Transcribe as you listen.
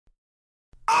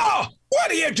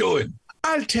What are you doing?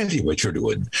 I'll tell you what you're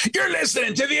doing. You're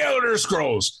listening to the Elder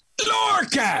Scrolls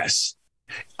Lorecast.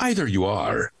 Either you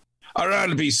are, or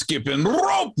I'll be skipping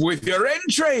rope with your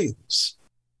entrails.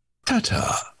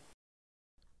 Ta-ta.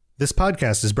 This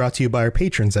podcast is brought to you by our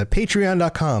patrons at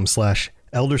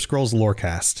patreon.com/Elder Scrolls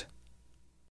Lorecast.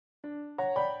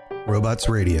 Robots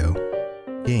Radio.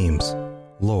 Games.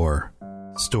 Lore.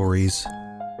 Stories.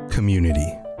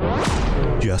 Community.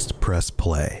 Just press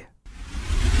play.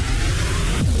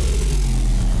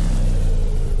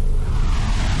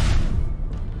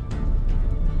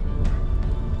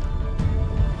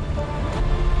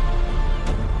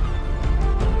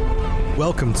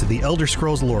 Welcome to the Elder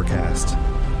Scrolls Lorecast,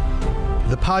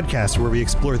 the podcast where we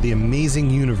explore the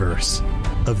amazing universe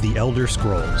of the Elder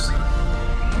Scrolls.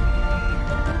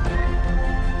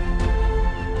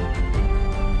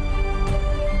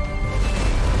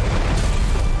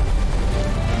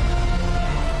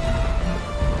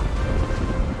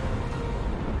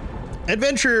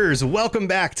 Adventurers, welcome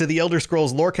back to the Elder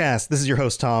Scrolls Lorecast. This is your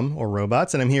host, Tom, or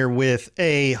Robots, and I'm here with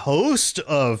a host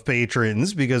of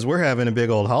patrons because we're having a big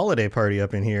old holiday party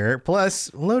up in here, plus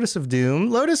Lotus of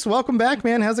Doom. Lotus, welcome back,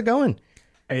 man. How's it going?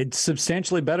 It's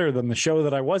substantially better than the show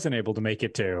that I wasn't able to make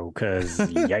it to, because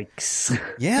yikes.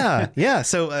 Yeah.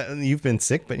 So you've been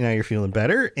sick, but now you're feeling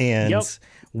better, and yep.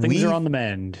 Things are on the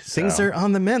mend. Things are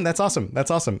on the mend. That's awesome.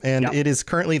 And It is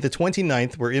currently the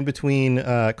 29th. We're in between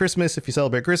Christmas, if you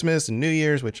celebrate Christmas, and New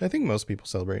Year's, which I think most people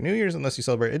celebrate New Year's, unless you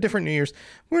celebrate a different New Year's.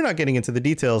 We're not getting into the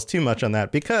details too much on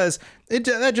that because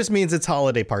that just means it's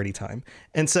holiday party time.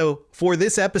 And so for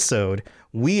this episode,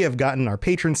 we have gotten our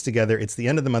patrons together. It's the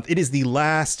end of the month. It is the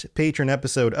last patron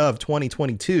episode of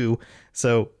 2022.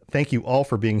 So thank you all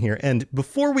for being here. And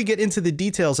before we get into the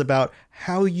details about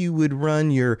how you would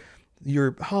run your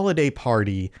holiday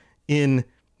party in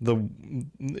the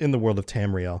world of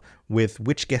Tamriel, with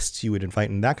which guests you would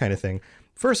invite and that kind of thing.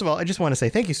 First of all, I just want to say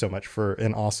thank you so much for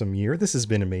an awesome year. This has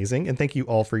been amazing. And thank you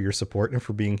all for your support and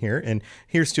for being here. And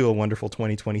here's to a wonderful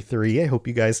 2023. I hope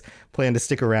you guys plan to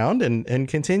stick around and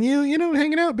continue,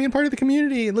 hanging out, being part of the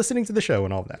community and listening to the show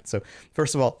and all of that. So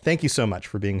first of all, thank you so much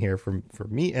for being here for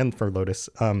me and for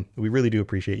Lotus. We really do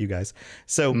appreciate you guys.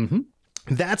 So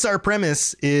that's our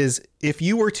premise, is if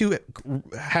you were to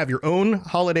have your own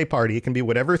holiday party, it can be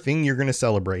whatever thing you're going to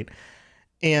celebrate,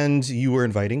 and you were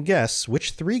inviting guests,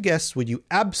 which 3 guests would you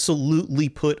absolutely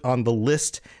put on the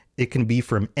list? It can be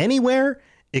from anywhere.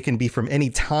 It can be from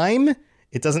any time.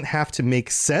 It doesn't have to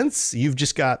make sense. You've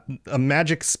just got a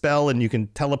magic spell and you can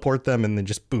teleport them and then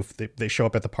just poof, they show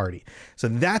up at the party. So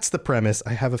that's the premise.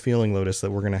 I have a feeling, Lotus,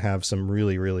 that we're going to have some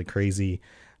really, really crazy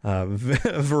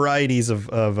varieties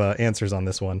of answers on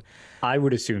this one. I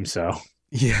would assume so.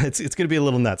 Yeah, it's going to be a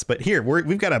little nuts. But here,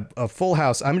 we've got a full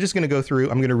house. I'm just going to go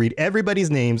through. I'm going to read everybody's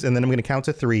names, and then I'm going to count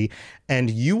to 3. And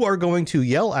you are going to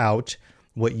yell out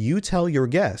what you tell your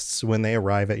guests when they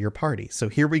arrive at your party. So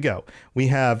here we go. We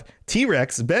have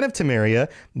T-Rex, Ben of Temeria,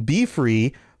 Be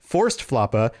Free, Forced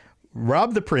Floppa,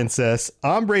 Rob the Princess,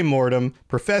 Ombre Mortem,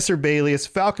 Professor Baelius,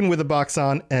 Falcon with a Box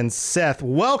On, and Seth.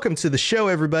 Welcome to the show,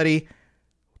 everybody.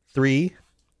 3,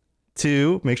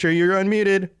 2, make sure you're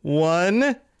unmuted.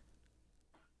 1.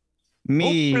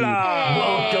 Me.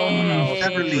 Welcome.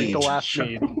 Never leave. The last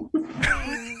mead.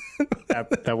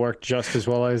 That worked just as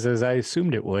well as I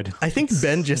assumed it would. I think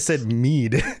Ben just said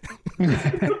mead.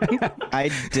 I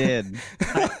did.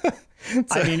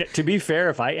 I mean, to be fair,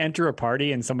 if I enter a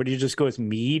party and somebody just goes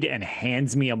mead and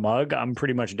hands me a mug, I'm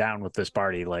pretty much down with this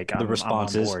party. Like, the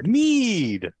response I'm on is board.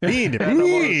 mead.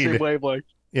 Mead.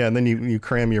 Yeah, and then you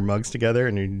cram your mugs together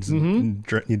and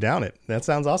you down it. That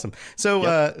sounds awesome.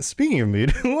 So speaking of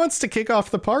mood, who wants to kick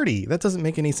off the party? That doesn't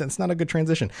make any sense. Not a good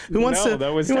transition. Who wants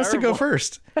to go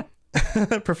first?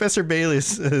 Professor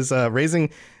Baelius is raising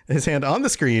his hand on the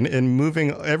screen and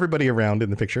moving everybody around in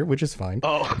the picture, which is fine.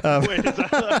 Oh, wait, is that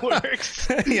how that works?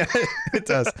 Yeah, it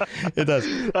does. It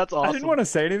does. That's awesome. I didn't want to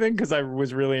say anything because I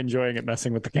was really enjoying it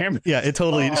messing with the camera. Yeah, it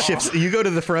totally shifts. You go to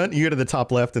the front, you go to the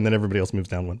top left, and then everybody else moves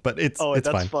down one. But it's that's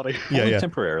fine. Funny. Yeah, only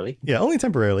temporarily. Yeah, only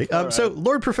temporarily. Right. So,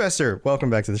 Lord Professor, welcome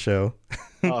back to the show.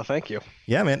 Oh, thank you.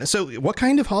 Yeah, man. So, what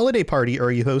kind of holiday party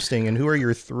are you hosting, and who are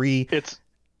your 3?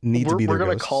 We're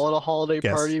gonna call it a holiday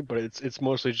Yes. party, but it's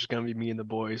mostly just gonna be me and the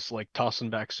boys, like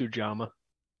tossing back Sujama.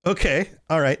 Okay,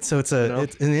 all right. So it's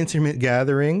it's an intimate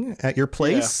gathering at your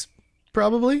place,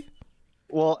 probably.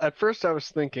 Well, at first I was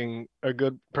thinking a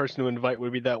good person to invite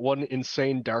would be that one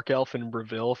insane dark elf in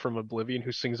Breville from Oblivion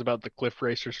who sings about the cliff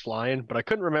racers flying, but I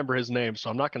couldn't remember his name,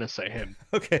 so I'm not going to say him.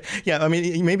 Okay. Yeah, I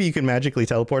mean, maybe you can magically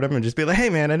teleport him and just be like, hey,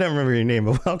 man, I don't remember your name,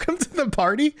 but welcome to the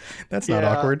party. That's not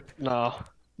awkward. No.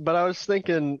 But I was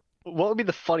thinking what would be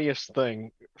the funniest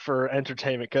thing for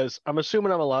entertainment? Because I'm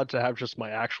assuming I'm allowed to have just my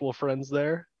actual friends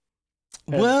there.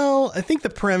 And- Well, I think the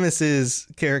premise is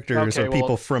characters Okay, or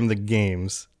people from the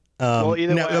games. Well,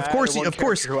 either now, way, of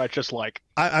course, who I just like.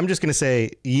 I'm just going to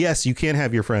say, yes, you can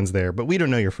have your friends there, but we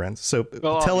don't know your friends. So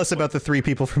Well, tell us obviously. about the 3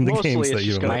 people from the Mostly games it's that you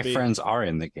just invite. gonna My be- friends are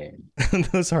in the game.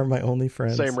 Those are my only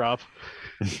friends. Same, Rob.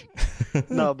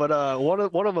 No, but one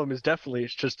of them is definitely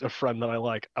just a friend that I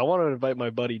like. I want to invite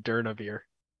my buddy Durnavir.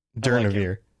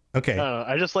 Durnavir. Okay. I don't know.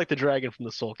 I just like the dragon from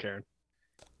the Soul Cairn.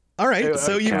 All right.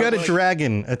 So you've got a like-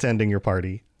 dragon attending your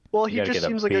party. Well, You he gotta just get a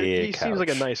seems like big seems like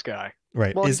a couch. nice guy.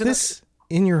 Right. Well, Is he's in a- this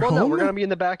in your Well, home? no, we're gonna be in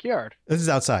the backyard. This is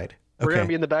outside. We're Okay. gonna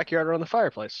be in the backyard around the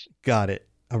fireplace. Got it.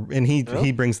 And he Well-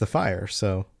 he brings the fire.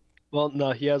 So Well,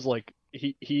 no, he has like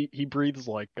he breathes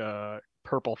like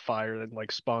purple fire and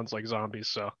like spawns like zombies.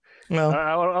 So well,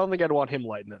 I don't think I'd want him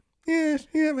lighting it.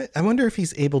 yeah. But I wonder if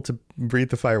he's able to breathe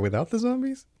the fire without the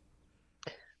zombies.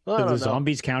 Well, I Do don't the know.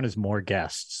 zombies count as more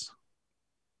guests?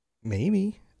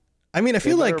 Maybe. I mean, I They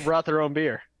feel better like brought their own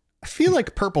beer.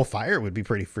 purple fire would be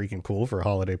pretty freaking cool for a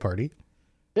holiday party.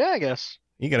 Yeah, I guess.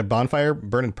 You got a bonfire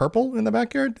burning purple in the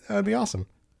backyard? That would be awesome.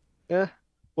 Yeah.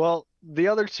 Well, the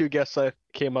other 2 guests I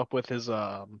came up with is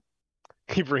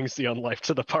he brings the unlife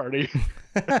to the party.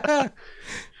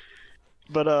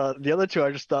 But the other 2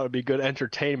 I just thought would be good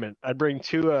entertainment. I'd bring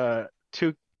two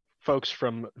folks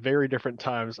from very different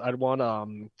times. I'd want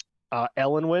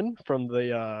Ellenwyn from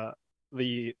the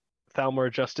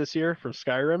Thalmor Justiciar from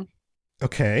Skyrim,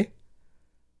 Okay.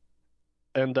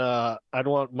 and I'd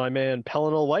want my man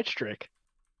Pelinal Whitestrake.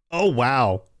 Oh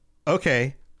wow.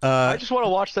 Okay. I just want to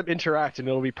watch them interact, and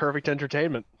it'll be perfect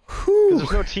entertainment. Whew. Because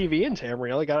there's no TV in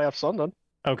Tamriel, you gotta have something.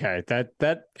 Okay,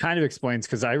 that kind of explains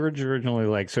because I was originally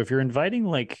like, so if you're inviting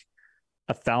like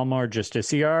a Thalmor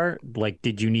Justiciar, like,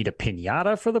 did you need a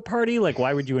pinata for the party? Like,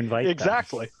 why would you invite them?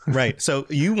 Exactly. Right. So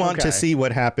you want to Okay. see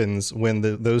what happens when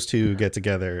those 2 get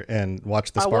together and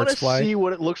watch the I want sparks to fly? see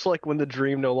what it looks like when the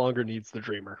dream no longer needs the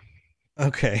dreamer.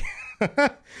 Okay.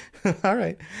 All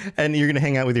right. And you're going to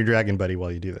hang out with your dragon buddy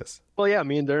while you do this. Well, yeah,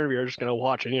 me and Derby are just gonna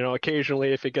watch, and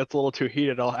occasionally if it gets a little too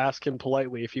heated, I'll ask him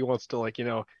politely if he wants to, like,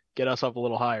 get us up a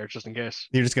little higher, just in case.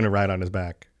 You're just going to ride on his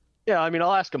back. Yeah, I mean,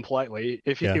 I'll ask him politely.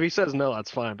 If Yeah. he says no, that's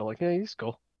fine. But like, yeah, he's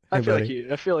cool. Hey, I feel buddy.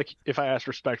 like if I asked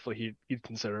respectfully, he'd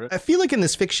consider it. I feel like in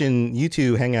this fiction, you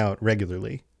 2 hang out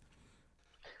regularly.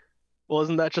 Well,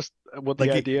 isn't that just what Like,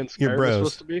 the idea in you're Skyrim is bros.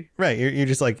 supposed to be? Right. You're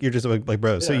just like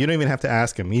bros. So Yeah. you don't even have to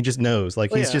ask him. He just knows.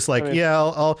 Like Well, he's yeah, just like, I mean-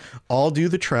 yeah, I'll do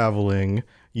the traveling.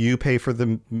 You pay for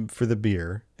the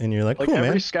beer, and you're like, Like cool, every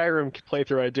man. Skyrim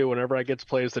playthrough I do, whenever I get to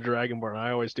play as the Dragonborn,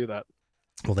 I always do that.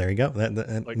 Well, there you go.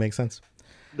 That Like- makes sense.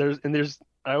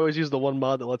 I always use the one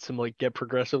mod that lets him like get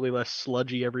progressively less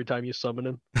sludgy every time you summon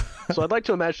him. So I'd like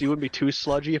to imagine he wouldn't be too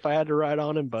sludgy if I had to ride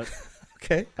on him, but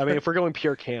Okay. I mean, if we're going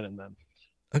pure canon, then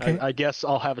Okay. I guess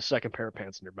I'll have a second pair of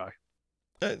pants nearby.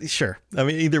 Sure. I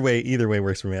mean, either way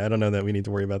works for me. I don't know that we need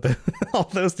to worry about all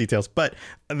those details, but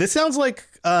this sounds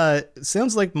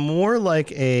like more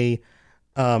like a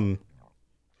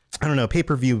I don't know,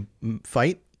 pay-per-view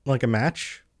fight, like a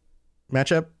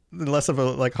matchup, less of a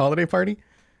like holiday party.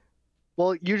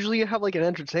 Well, usually you have like an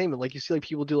entertainment, like you see like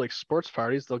people do like sports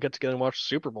parties. They'll get together and watch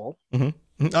Super Bowl.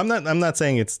 I'm not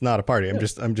saying it's not a party. I'm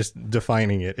just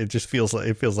defining it. It just feels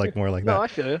like more like No, that. I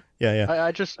feel you. Yeah.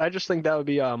 I just think that would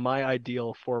be my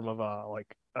ideal form of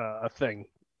a thing.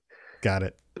 Got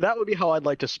it. That would be how I'd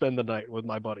like to spend the night with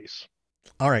my buddies.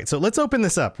 All right, so let's open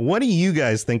this up. What do you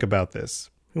guys think about this?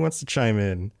 Who wants to chime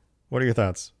in? What are your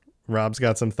thoughts? Rob's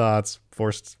got some thoughts.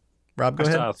 Rob, go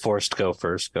ahead. Forced go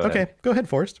first. Go ahead. Okay, go ahead,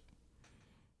 Forrest.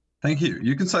 Thank you.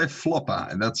 You can say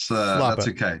floppa, and that's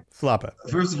okay. Floppa.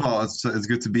 First of all, it's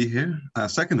good to be here.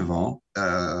 Second of all,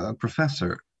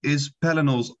 Professor, is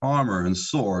Pelinal's armor and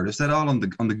sword, is that all on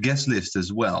the guest list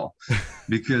as well?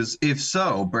 Because if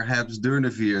so, perhaps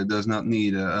Durnavir does not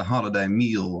need a holiday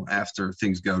meal after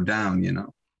things go down,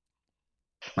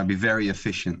 Might be very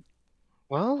efficient.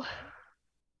 Well,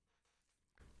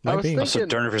 Might was be. thinking- So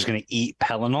Durnavir's going to eat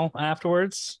Pelinal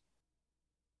afterwards?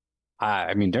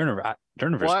 I mean, Durnavir's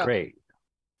Well, great.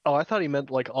 oh, I thought he meant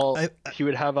like he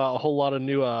would have a whole lot of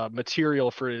new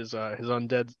material for his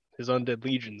undead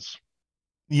legions.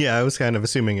 Yeah, I was kind of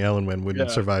assuming Ellenwyn wouldn't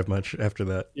Yeah. survive much after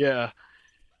that. Yeah.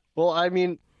 Well, I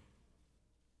mean,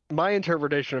 my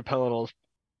interpretation of Pelinal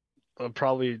is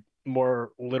probably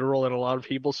more literal than a lot of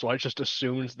people, so I just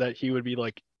assumed that he would be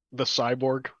like the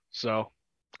cyborg. So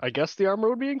I guess the armor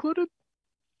would be included.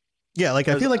 Yeah, like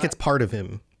I feel like Because it's part of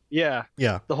him. Yeah,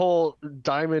 Yeah. the whole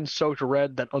diamond soaked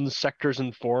red that unsectors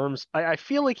and forms. I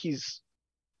feel like he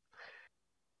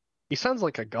sounds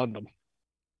like a Gundam.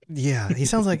 Yeah, he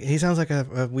sounds like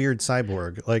a weird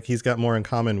cyborg. Like he's got more in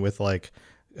common with like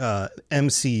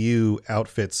MCU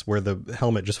outfits where the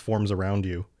helmet just forms around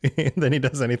you than he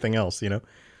does anything else, you know?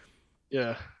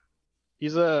 Yeah.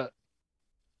 He's a.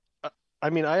 I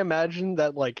mean, I imagine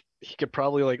that like he could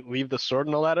probably like leave the sword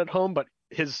and all that at home, but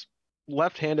his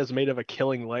left hand is made of a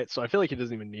killing light, so I feel like he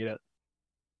doesn't even need it.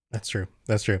 That's true.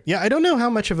 That's true. Yeah, I don't know how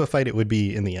much of a fight it would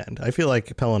be in the end. I feel like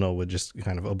Pellinol would just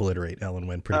kind of obliterate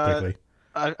Ellenwen pretty quickly.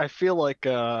 I feel like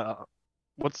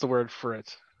what's the word for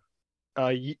it?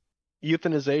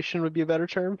 Euthanization would be a better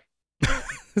term.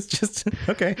 It's just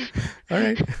okay. All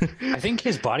right. I think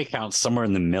his body count's somewhere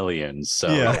in the millions. So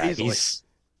Yeah.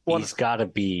 he's got to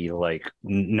be like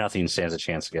nothing stands a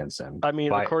chance against him. I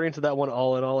mean, according to that one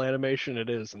all-in-all animation, it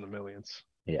is in the millions.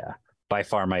 Yeah, by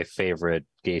far my favorite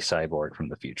gay cyborg from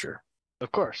the future.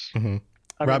 Of course. Mm-hmm.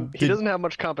 I Rob, mean, he doesn't have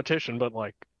much competition, but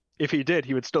like, if he did,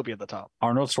 he would still be at the top.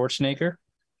 Arnold Schwarzenegger?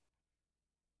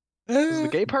 Is the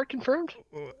gay part confirmed?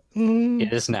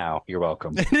 It is now. You're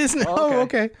welcome. It is now. Oh,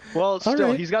 okay. Well, still,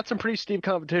 right. he's got some pretty steep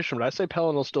competition, but I say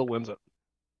Pellinol still wins it.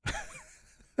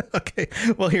 Okay.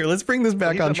 Well, here, let's bring this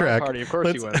back He's on at my track. party. Of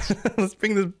course he wins. Let's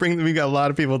we got a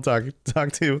lot of people to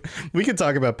talk to. We could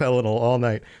talk about Pellinol all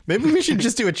night. Maybe we should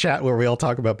just do a chat where we all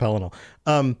talk about Pellinol.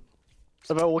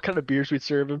 About what kind of beers we'd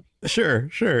serve him. Sure.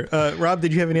 Rob,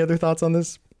 did you have any other thoughts on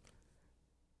this?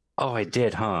 Oh, I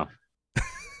did, huh?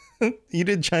 You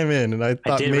did chime in, and I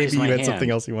thought maybe you had something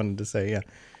hand. else you wanted to say. Yeah.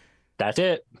 That's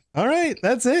it. All right,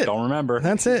 that's it. Don't remember.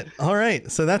 That's it. All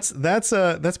right. So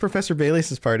that's Professor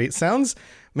Bayless's party. Sounds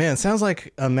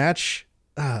like a match,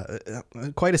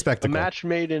 quite a spectacle. A match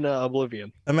made in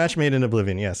Oblivion. A match made in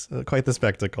Oblivion. Yes, quite the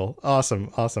spectacle. Awesome.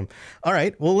 All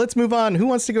right. Well, let's move on. Who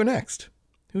wants to go next?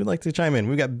 Who would like to chime in?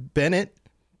 We got Bennett.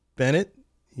 Bennett,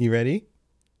 you ready?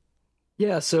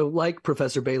 Yeah, so like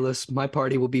Professor Bayless, my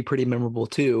party will be pretty memorable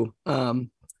too. I'm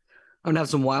gonna have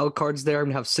some wild cards there. I'm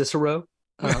gonna have Cicero,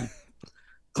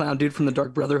 clown dude from the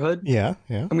Dark Brotherhood. Yeah.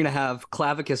 I'm gonna have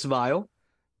Clavicus Vile.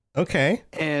 Okay.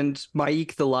 And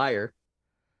Maik the Liar.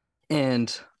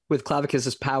 And with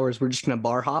Clavicus's powers, we're just gonna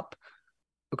bar hop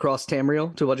across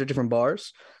Tamriel to a bunch of different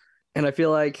bars. And I feel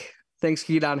like things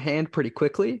can get out of hand pretty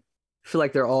quickly. I feel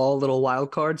like they're all little wild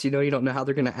cards. You don't know how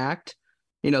they're gonna act.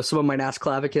 Someone might ask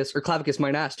Clavicus, or Clavicus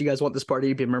might ask, do you guys want this party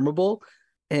to be memorable?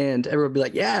 And everyone will be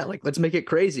like, yeah, like, let's make it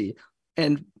crazy.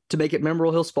 And to make it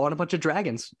memorable, he'll spawn a bunch of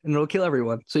dragons and it'll kill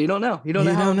everyone. So you don't know. You don't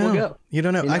know how it will go. You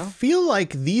don't know. I feel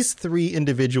like these three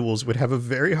individuals would have a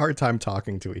very hard time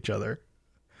talking to each other.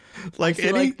 Like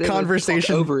any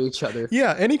conversation over each other.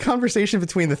 Yeah, any conversation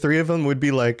between the three of them would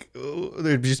be like,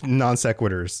 they'd be just non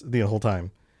sequiturs the whole time.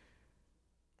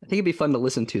 I think it'd be fun to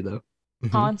listen to, though.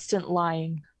 Constant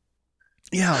lying.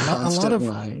 Yeah, a lot of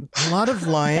lying, a lot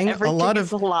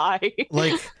of a lie.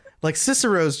 like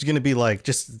Cicero's going to be like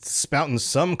just spouting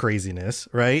some craziness,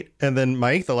 right? And then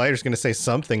Maik the Liar's going to say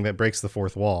something that breaks the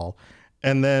fourth wall,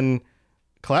 and then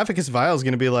Clavicus Vile's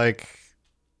going to be like,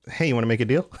 "Hey, you want to make a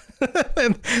deal?"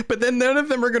 But then none of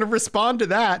them are going to respond to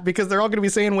that because they're all going to be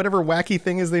saying whatever wacky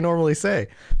thing is they normally say.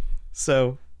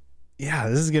 So, yeah,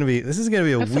 this is going to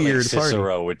be a weird party.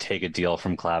 Cicero would take a deal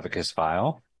from Clavicus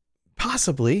Vile.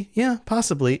 Possibly.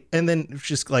 And then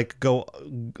just like go,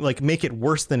 like make it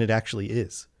worse than it actually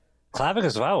is.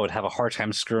 Clavicus Vile would have a hard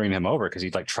time screwing him over because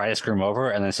he'd like try to screw him over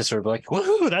and then Cicero would be like,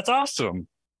 woohoo, that's awesome.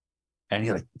 And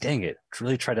he'd like, dang it,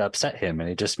 really tried to upset him and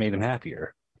it just made him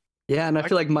happier. Yeah, and I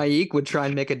feel like Maik would try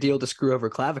and make a deal to screw over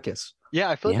Clavicus. Yeah,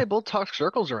 I feel like they both talk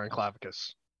circles around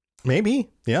Clavicus.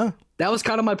 Maybe, yeah. That was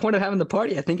kind of my point of having the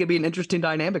party. I think it'd be an interesting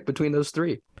dynamic between those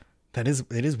three. It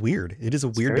is weird. It is a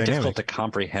weird very dynamic. Difficult to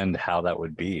comprehend how that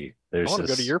would be. I want to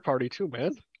go to your party too,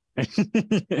 man.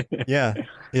 Yeah.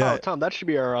 Oh, Tom, that should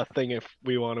be our thing if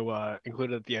we want to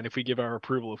include it at the end. If we give our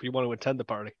approval, if we want to attend the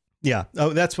party. Yeah.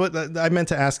 Oh, that's what I meant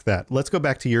to ask. That. Let's go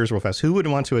back to yours real fast. Who would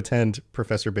want to attend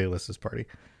Professor Bayless's party?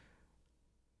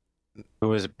 Who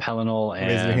was Pellinol and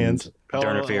Raise your hands.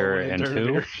 Durnavir and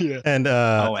who? Yeah. And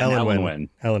Ellenwen.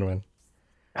 Ellenwen.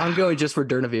 I'm going just for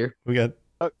Durnavir. We got.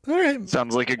 All right.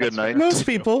 Sounds like a good night. Most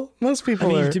people I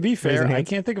mean, are. to be fair, raising I hands.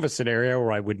 can't think of a scenario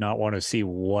where I would not want to see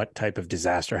what type of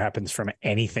disaster happens from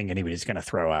anything anybody's going to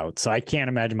throw out. So I can't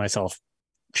imagine myself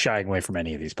shying away from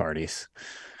any of these parties.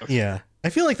 Yeah.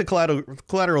 I feel like the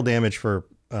collateral damage for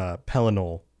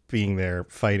Pellinol being there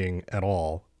fighting at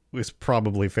all was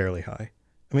probably fairly high.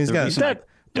 I mean, he's got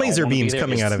laser beams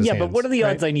coming out of his hands. Yeah, but what are the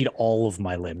odds right? I need all of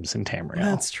my limbs in Tamriel?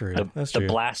 That's true. The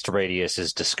blast radius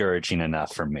is discouraging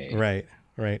enough for me. Right.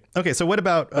 Okay, so what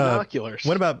about binoculars?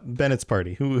 What about Bennett's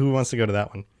party? Who wants to go to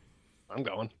that one? I'm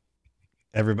going.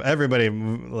 Everybody,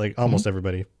 like almost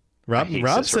everybody. Rob hate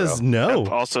Rob Cicero. says no.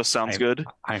 That also sounds good.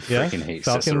 I Yeah, freaking hate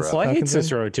Falcons. Cicero. Well, I hate Falcons in?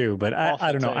 Cicero too, but I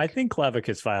Awful don't know. I take. think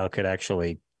Clavicus File could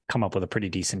actually come up with a pretty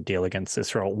decent deal against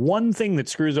Cicero. One thing that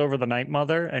screws over the Night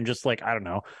Mother and just like, I don't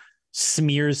know,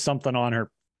 smears something on her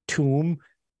tomb,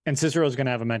 and Cicero's going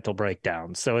to have a mental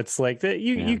breakdown. So it's like that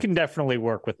you can definitely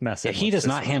work with messing. Yeah, he with does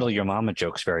not Cicero. handle your mama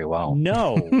jokes very well.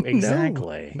 No, No,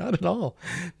 exactly. not at all.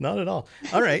 Not at all.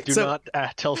 All right. Do so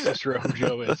not tell Cicero who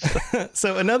Joe is.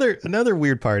 so another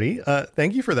weird party.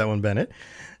 Thank you for that one, Bennett.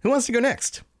 Who wants to go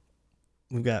next?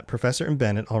 We've got Professor and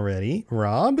Bennett already.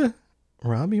 Rob,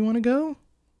 you want to go?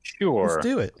 Sure. Let's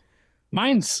do it.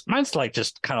 Mine's like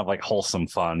just kind of like wholesome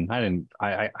fun.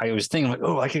 I was thinking like,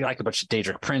 oh, I could like a bunch of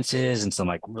Daedric princes and some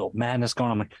like real madness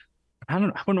going on. I'm like,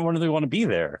 I wouldn't really want to be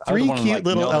there. I would 3 wanna, cute like,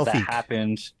 little know that elfies.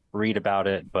 happened, read about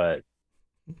it, but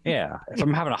yeah, if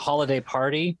I'm having a holiday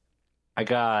party, I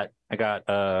got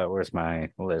where's my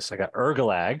list? I got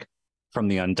Urgalag from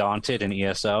the Undaunted in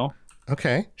ESO.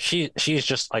 Okay. She's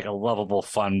just like a lovable,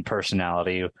 fun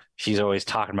personality. She's always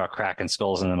talking about cracking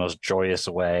skulls in the most joyous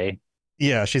way.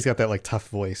 Yeah, she's got that like tough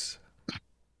voice.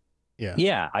 Yeah.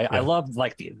 Yeah, I love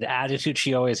like the attitude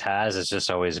she always has is just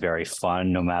always very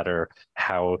fun, no matter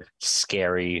how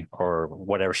scary or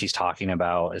whatever she's talking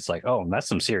about. It's like, oh, that's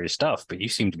some serious stuff, but you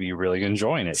seem to be really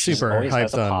enjoying it. She Super always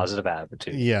has hyped a on- positive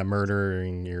attitude. Yeah,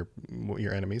 murdering your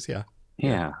enemies. Yeah.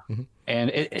 Yeah. Mhm. And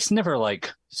it's never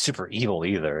like super evil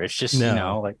either. It's just,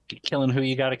 No. like killing who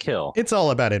you got to kill. It's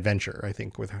all about adventure, I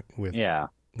think, with Yeah.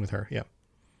 her.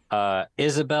 Yeah.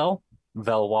 Isabel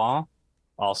Valois,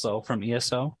 also from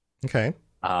ESO. Okay.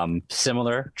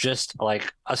 Similar, just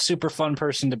like a super fun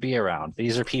person to be around.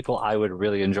 These are people I would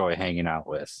really enjoy hanging out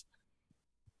with.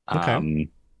 Okay.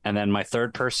 And then my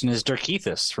third person is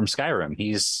Dirkethus from Skyrim.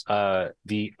 He's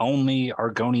the only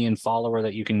Argonian follower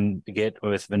that you can get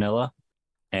with vanilla.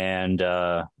 And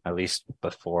at least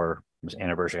before it was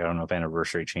Anniversary. I don't know if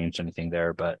Anniversary changed anything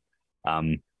there, but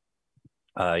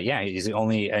yeah, he's the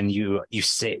only, and you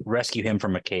rescue him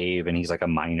from a cave, and he's like a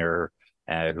miner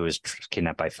who was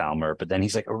kidnapped by Falmer, but then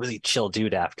he's like a really chill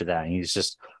dude after that, and he's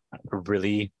just a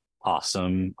really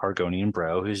awesome Argonian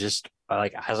bro who's just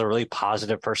like has a really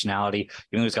positive personality.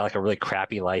 Even though he's got like a really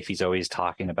crappy life, he's always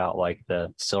talking about like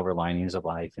the silver linings of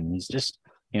life, and he's just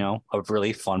a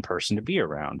really fun person to be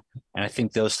around. And I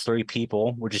think those 3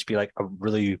 people would just be like a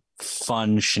really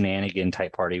fun shenanigan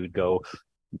type party. Would go,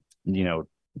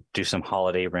 do some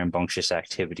holiday rambunctious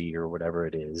activity or whatever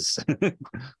it is.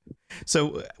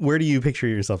 So where do you picture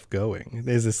yourself going?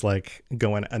 Is this like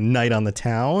going a night on the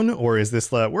town, or is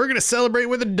this like we're going to celebrate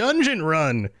with a dungeon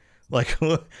run? Like,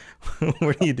 what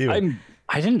are you doing?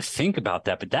 I didn't think about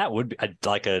that, but that would be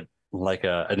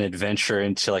an adventure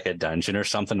into like a dungeon or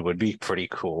something would be pretty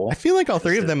cool. I feel like all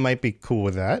 3 of them might be cool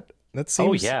with that. That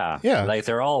seems. Yeah. Like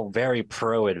they're all very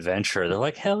pro adventure. They're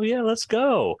like, hell yeah, let's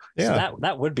go. Yeah. So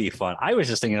that would be fun. I was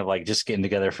just thinking of like just getting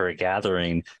together for a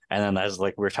gathering, and then as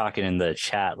like we're talking in the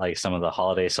chat, like some of the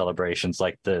holiday celebrations,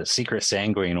 like the Secret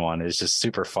Sanguine one is just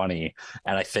super funny.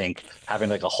 And I think having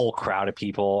like a whole crowd of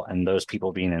people and those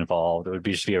people being involved, it would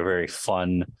just be a very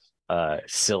fun,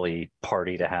 silly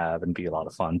party to have and be a lot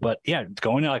of fun. But yeah,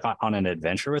 going like on an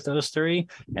adventure with those 3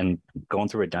 and going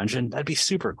through a dungeon, that'd be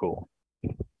super cool.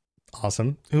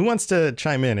 Awesome. Who wants to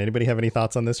chime in? Anybody have any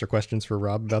thoughts on this or questions for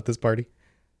Rob about this party?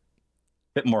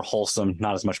 Bit more wholesome,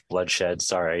 not as much bloodshed.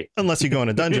 Sorry. Unless you go on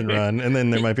a dungeon run, and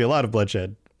then there might be a lot of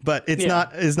bloodshed. But it's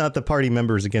not the party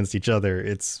members against each other.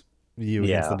 It's you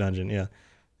against the dungeon.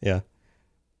 Yeah.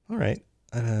 All right.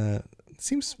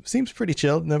 Seems pretty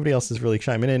chill. Nobody else is really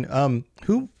chiming in.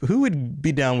 Who would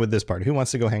be down with this party? Who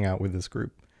wants to go hang out with this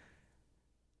group?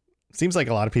 Seems like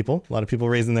a lot of people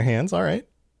raising their hands. All right.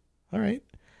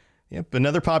 Yep.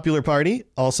 Another popular party,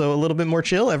 also a little bit more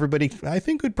chill. Everybody, I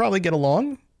think, would probably get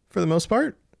along for the most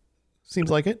part.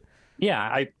 Seems like it. Yeah,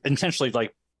 I intentionally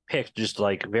like picked just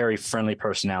like very friendly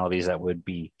personalities that would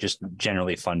be just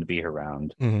generally fun to be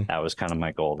around. Mm-hmm. That was kind of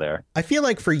my goal there. I feel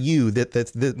like for you that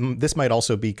this might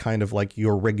also be kind of like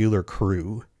your regular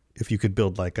crew. If you could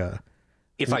build like a,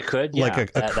 if I could,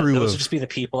 like a crew those of would just be the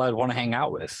people I'd want to hang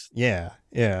out with. Yeah.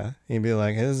 You'd be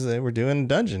like, we're doing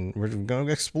dungeon. We're going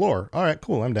to explore. All right,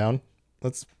 cool. I'm down.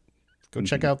 Let's go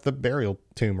check out the burial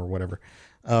tomb or whatever.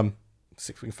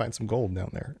 See if we can find some gold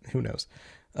down there. Who knows?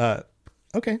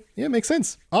 Okay. Yeah, makes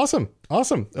sense. Awesome.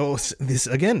 Oh, this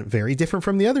again, very different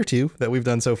from the other 2 that we've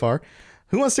done so far.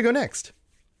 Who wants to go next?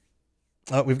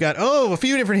 We've got, a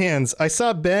few different hands. I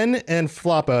saw Ben and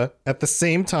Floppa at the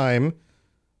same time.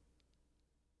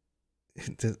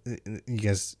 You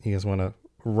guys want to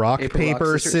rock,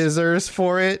 paper, scissors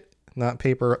for it? Not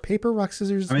paper, rock,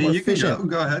 scissors. I mean, more you efficient. can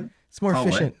go ahead. It's more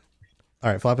efficient.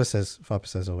 All right, Floppa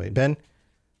says, oh wait, Ben,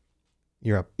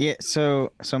 you're up. Yeah,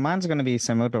 so mine's gonna be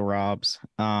similar to Rob's.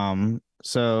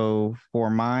 So for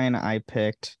mine, I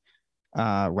picked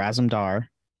Razumdar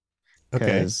Okay.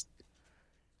 because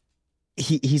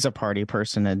he's a party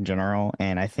person in general,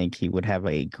 and I think he would have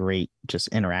a great just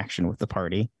interaction with the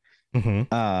party.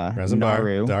 Mm-hmm. Razumdar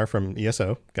Naru. Dar from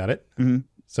ESO. Got it. Mhm.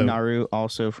 So Naru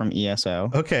also from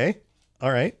ESO. okay.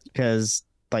 All right. Because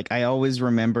like I always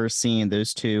remember seeing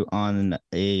those two on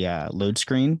a load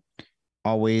screen,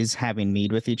 always having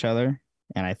mead with each other,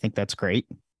 and I think that's great.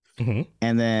 Mhm.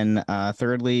 And then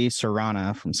thirdly,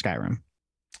 Serana from Skyrim.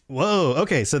 Whoa.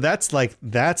 Okay. So that's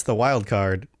the wild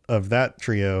card of that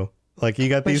trio. Like you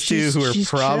got But these two who are she's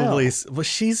probably chill. well.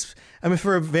 I mean,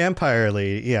 for a vampire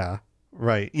lady, yeah.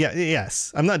 Right. Yeah.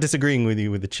 Yes. I'm not disagreeing with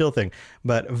you with the chill thing,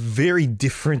 but very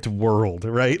different world,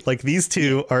 right? Like these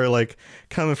two are like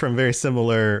coming from very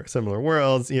similar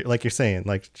worlds. Like you're saying,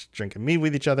 like drinking mead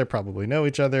with each other, probably know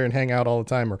each other and hang out all the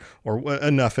time, or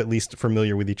enough at least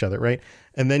familiar with each other, right?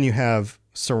 And then you have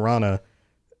Serana,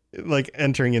 like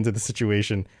entering into the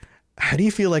situation. How do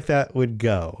you feel like that would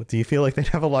go? Do you feel like they'd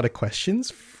have a lot of questions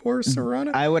for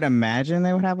Serana? I would imagine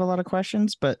they would have a lot of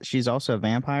questions, but she's also a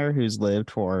vampire who's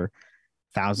lived for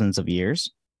thousands of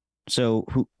years. So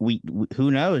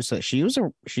who knows that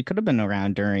she could have been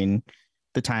around during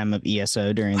the time of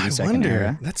ESO during the second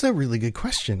era. That's a really good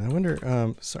question. I wonder.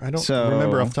 I don't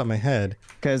remember off the top of my head.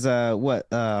 Because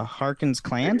Harkin's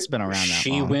clan's been around that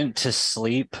She long. went to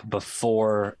sleep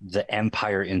before the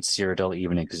Empire in Cyrodiil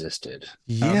even existed.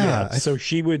 Yeah. So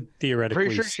she would theoretically.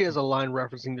 Pretty sure she has a line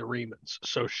referencing the Remans,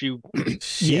 so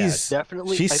she's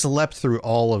definitely. She slept through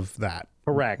all of that.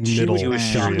 Correct. Middle She was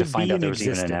shocked to find be out in there was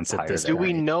even an existence at empire. this there. Do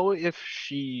we point. know if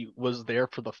she was there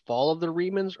for the fall of the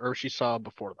Remans or if she saw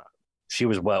before that? She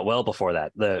was well before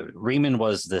that. The Reman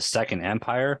was the second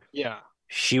empire. Yeah.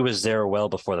 She was there well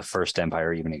before the first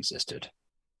empire even existed.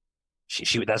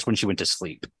 She that's when she went to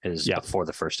sleep, before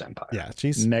the first empire. Yeah,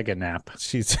 she's mega nap.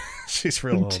 She's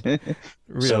real old.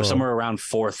 So somewhere around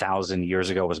 4,000 years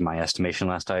ago was my estimation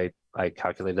last I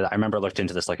calculated. I remember I looked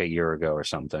into this like a year ago or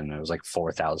something. It was like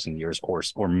 4,000 years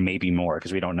or maybe more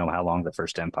because we don't know how long the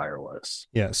first empire was.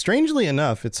 Yeah, strangely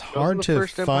enough, it's hard Wasn't the to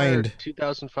first empire find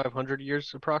 2,500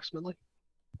 years approximately.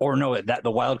 Or no, that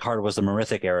the wild card was the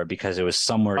Merithic era because it was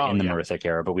somewhere in the Merithic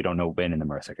era, but we don't know when in the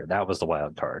Merithic era. That was the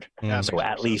wild card. So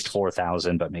at least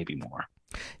 4,000, but maybe more.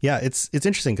 Yeah, it's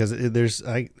interesting because there's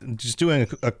just doing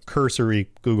a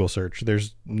cursory Google search.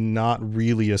 There's not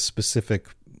really a specific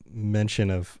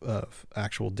mention of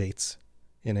actual dates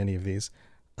in any of these.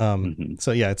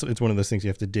 So yeah, it's one of those things you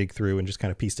have to dig through and just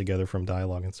kind of piece together from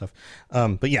dialogue and stuff.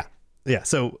 But yeah.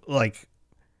 So like,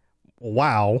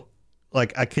 wow.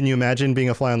 Like, can you imagine being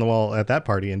a fly on the wall at that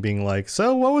party and being like,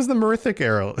 so what was the Merithic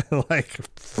era? Like,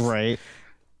 right.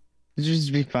 It'd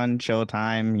just be fun, chill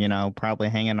time, probably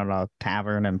hanging at a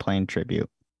tavern and playing Tribute.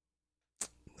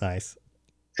 Nice.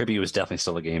 Tribute was definitely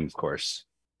still a game, of course.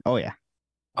 Oh, yeah.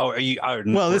 Oh, are you?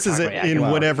 Well, this is in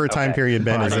whatever time period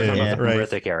Ben is in, right?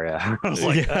 Merithic area.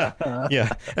 Like,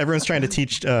 yeah. Everyone's trying to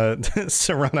teach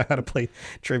Serana how to play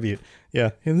Tribute.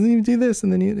 Yeah, and then you do this,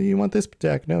 and then you want this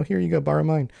deck. No, here you go, borrow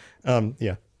mine.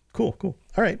 Yeah, cool. All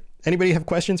right. Anybody have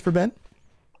questions for Ben?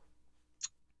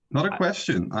 Not a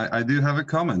question. I do have a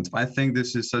comment. I think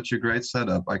this is such a great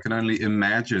setup. I can only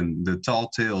imagine the tall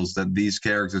tales that these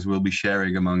characters will be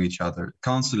sharing among each other,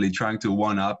 constantly trying to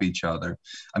one-up each other.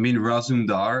 I mean,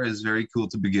 Razumdar is very cool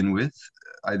to begin with.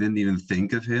 I didn't even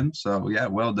think of him. So, yeah,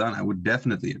 well done. I would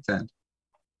definitely attend.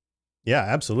 Yeah,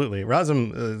 absolutely.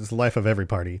 Razum is the life of every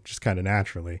party, just kind of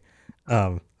naturally.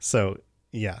 So,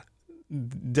 yeah,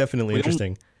 definitely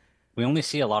interesting. We only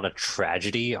see a lot of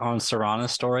tragedy on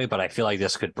Serana's story, but I feel like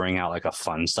this could bring out like a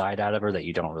fun side out of her that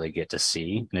you don't really get to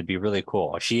see. And it'd be really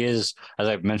cool. She is, as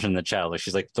I've mentioned in the chat, like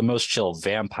she's like the most chill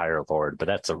vampire lord, but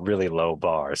that's a really low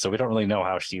bar. So we don't really know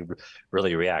how she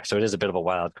really reacts. So it is a bit of a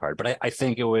wild card, but I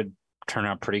think it would turn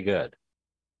out pretty good.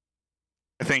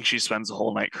 I think she spends the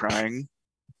whole night crying.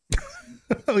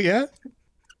 Oh, yeah?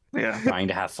 Yeah. Trying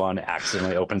to have fun,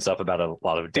 accidentally opens up about a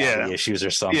lot of daddy issues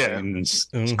or something, and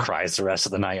just cries the rest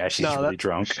of the night as she's really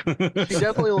drunk. She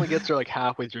definitely only gets there like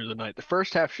halfway through the night. The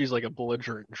first half, she's like a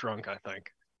belligerent drunk, I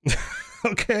think.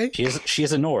 Okay. She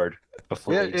is a Nord.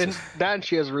 And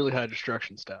she has a really high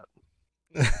destruction stat.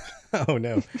 Oh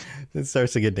no, it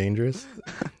starts to get dangerous.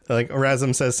 Like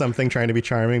Razum says something trying to be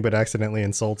charming, but accidentally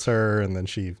insults her, and then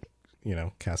she,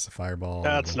 casts a fireball.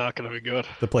 That's not going to be good.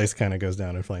 The place kind of goes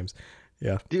down in flames.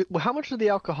 Yeah. How much of the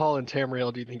alcohol in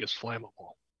Tamriel do you think is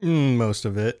flammable? Most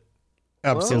of it.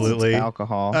 Absolutely.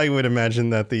 Alcohol. I would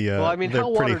imagine that they're how pretty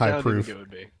watered high down do you proof. think it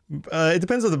would be? It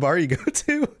depends on the bar you go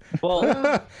to.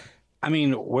 Well, I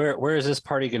mean, where is this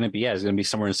party going to be at? Is it going to be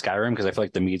somewhere in Skyrim? Because I feel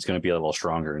like the mead's going to be a little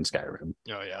stronger in Skyrim.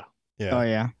 Oh yeah. Yeah. Oh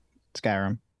yeah,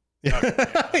 Skyrim.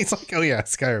 Yeah. He's like, oh yeah,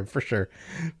 Skyrim for sure.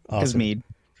 Because Awesome. mead.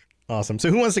 Awesome. So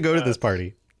who wants to go to this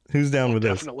party? Who's down with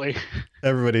this? Definitely.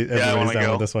 Everybody's wanna down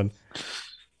go. with this one.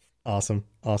 Awesome.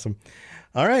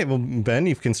 All right. Well, Ben,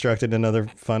 you've constructed another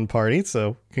fun party,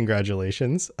 so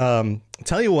congratulations.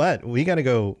 Tell you what, we got to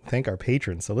go thank our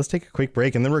patrons. So let's take a quick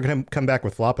break, and then we're going to come back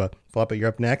with Floppa. Floppa, you're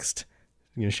up next.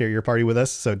 You're going to share your party with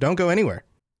us, so don't go anywhere.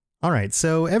 All right.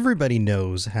 So everybody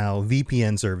knows how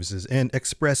VPN services and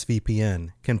ExpressVPN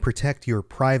can protect your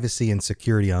privacy and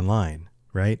security online,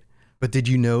 right? But did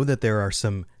you know that there are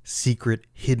some secret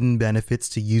hidden benefits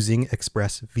to using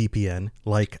ExpressVPN,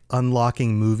 like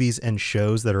unlocking movies and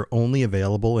shows that are only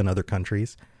available in other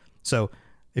countries? So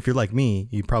if you're like me,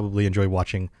 you probably enjoy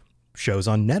watching shows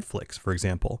on Netflix, for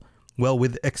example. Well,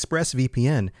 with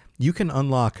ExpressVPN, you can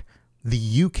unlock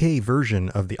the UK version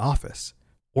of The Office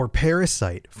or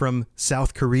Parasite from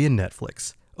South Korean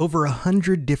Netflix. Over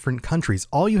 100 different countries.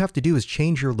 All you have to do is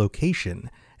change your location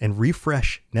and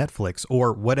refresh Netflix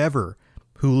or whatever,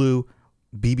 Hulu,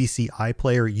 BBC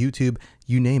iPlayer, YouTube,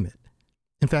 you name it.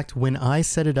 In fact, when I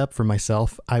set it up for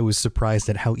myself, I was surprised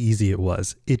at how easy it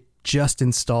was. It just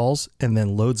installs and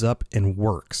then loads up and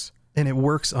works. And it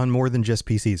works on more than just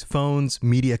PCs, phones,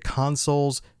 media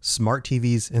consoles, smart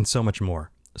TVs, and so much more.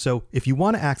 So if you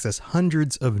want to access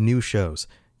hundreds of new shows,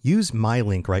 use my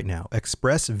link right now,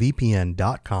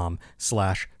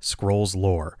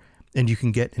 expressvpn.com/scrollslore, and you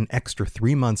can get an extra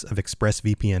 3 months of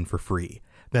ExpressVPN for free.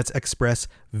 That's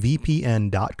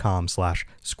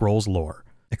expressvpn.com/scrollslore.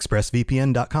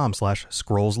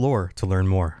 expressvpn.com/scrollslore to learn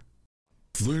more.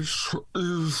 This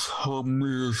is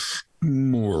Hamish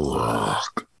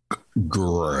Morak,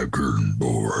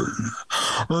 Dragonborn,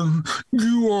 and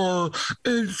you are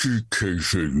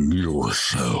educating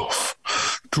yourself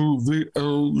to the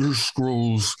Elder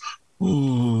Scrolls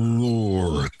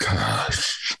Lorecast.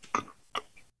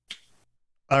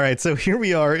 All right, so here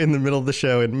we are in the middle of the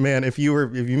show, and man, if you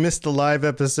missed the live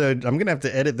episode, I'm gonna have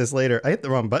to edit this later. I hit the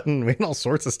wrong button. We had all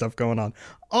sorts of stuff going on,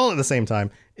 all at the same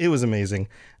time. It was amazing.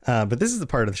 But this is the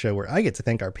part of the show where I get to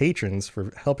thank our patrons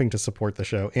for helping to support the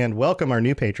show and welcome our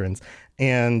new patrons.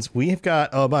 And we've got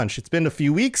a bunch. It's been a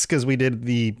few weeks because we did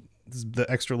the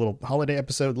extra little holiday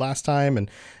episode last time,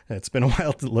 and it's been a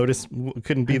while. Lotus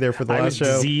couldn't be there for the last show.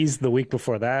 I was diseased the week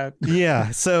before that.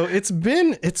 Yeah, so it's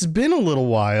been a little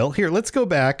while. Here, let's go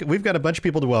back. We've got a bunch of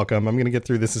people to welcome. I'm going to get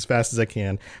through this as fast as I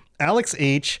can. Alex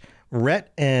H,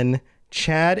 Rhett N,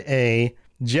 Chad A,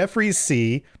 Jeffrey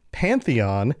C,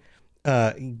 Pantheon,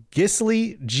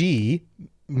 Gisley G,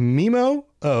 Mimo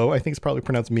O, I think it's probably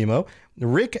pronounced Mimo,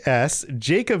 Rick S,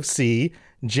 Jacob C,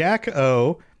 Jack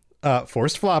O,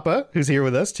 Forrest Floppa, who's here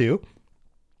with us too,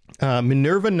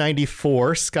 Minerva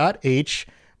 94, Scott H,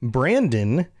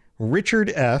 Brandon,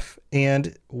 Richard F,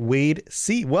 and Wade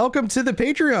C. Welcome to the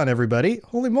Patreon, everybody.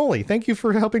 Holy moly. Thank you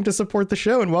for helping to support the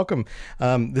show, and welcome.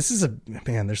 There's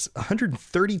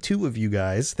 132 of you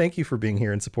guys. Thank you for being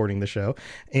here and supporting the show.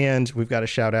 And we've got to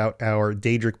shout out our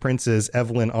Daedric Princes,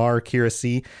 Evelyn R, Kira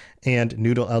C, and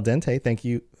Noodle Al Dente. Thank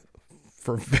you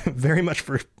for very much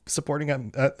for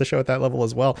supporting the show at that level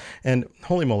as well. And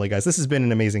holy moly, guys, this has been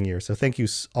an amazing year. So thank you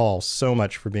all so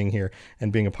much for being here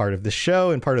and being a part of the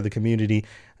show and part of the community.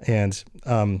 And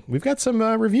we've got some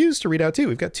reviews to read out too.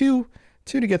 We've got two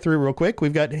to get through real quick.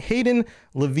 We've got Hayden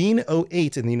Levine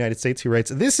 08 in the United States who writes,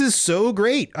 "This is so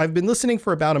great. I've been listening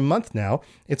for about a month now.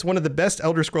 It's one of the best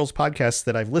Elder Scrolls podcasts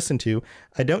that I've listened to.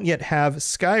 I don't yet have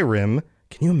Skyrim."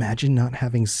 Can you imagine not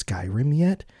having Skyrim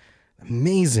yet?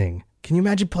 Amazing. Can you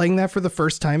imagine playing that for the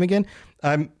first time again?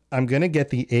 I'm going to get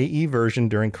the AE version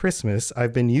during Christmas.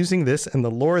 I've been using this and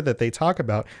the lore that they talk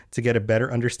about to get a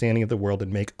better understanding of the world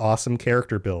and make awesome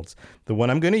character builds. The one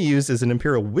I'm going to use is an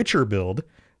Imperial Witcher build,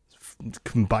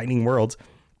 combining worlds.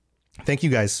 Thank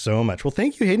you guys so much. Well,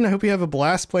 thank you, Hayden. I hope you have a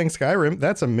blast playing Skyrim.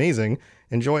 That's amazing.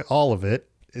 Enjoy all of it.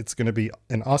 It's going to be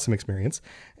an awesome experience.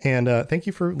 And thank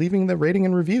you for leaving the rating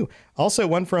and review. Also,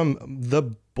 one from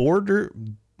the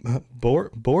Bordelane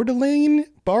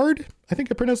Bard, I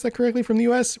think I pronounced that correctly, from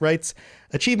the US, writes,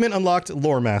 "Achievement unlocked,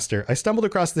 Lore Master. I stumbled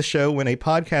across the show when I was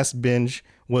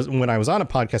on a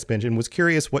podcast binge and was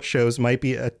curious what shows might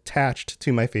be attached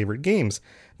to my favorite games.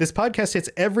 This podcast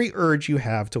hits every urge you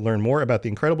have to learn more about the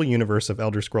incredible universe of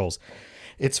Elder Scrolls.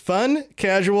 It's fun,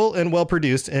 casual, and well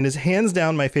produced, and is hands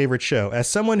down my favorite show. As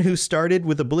someone who started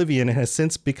with Oblivion and has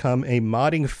since become a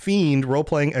modding fiend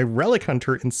role-playing a relic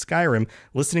hunter in Skyrim,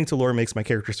 listening to lore makes my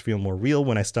characters feel more real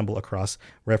when I stumble across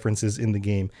references in the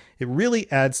game. It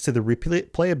really adds to the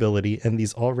replayability and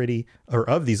these already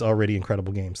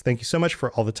incredible games. Thank you so much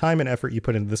for all the time and effort you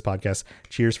put into this podcast.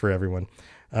 Cheers for everyone.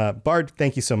 Bard,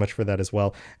 thank you so much for that as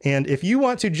well. And if you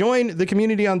want to join the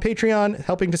community on Patreon,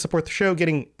 helping to support the show,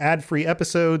 getting ad-free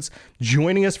episodes,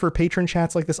 joining us for patron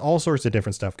chats like this, all sorts of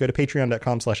different stuff, go to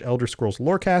patreon.com/Elder Scrolls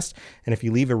Lorecast. And if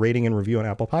you leave a rating and review on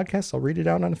Apple Podcasts, I'll read it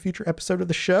out on a future episode of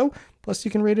the show. Plus,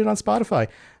 you can rate it on Spotify.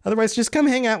 Otherwise, just come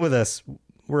hang out with us.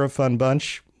 We're a fun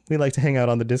bunch. We like to hang out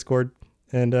on the Discord.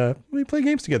 And we play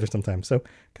games together sometimes. So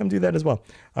come do that as well.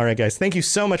 All right, guys. Thank you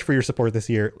so much for your support this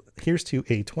year. Here's to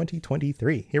a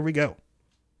 2023. Here we go.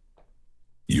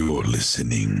 You're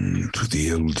listening to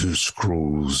the Elder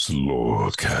Scrolls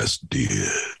Lorecast,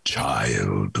 dear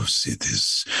child of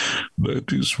cities.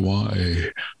 That is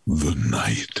why the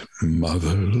Night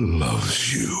Mother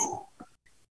loves you.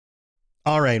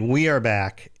 All right, we are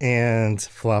back. And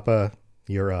Floppa,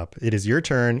 you're up. It is your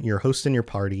turn. You're hosting your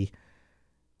party.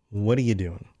 What are you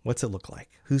doing? What's it look like?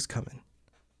 Who's coming?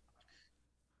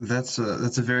 That's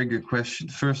a very good question.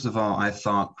 First of all, I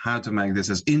thought how to make this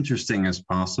as interesting as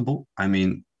possible. I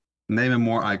mean, name a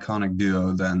more iconic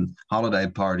duo than holiday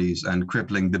parties and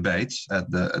crippling debates at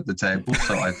the table.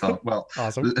 So I thought, well,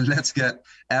 awesome. Let's get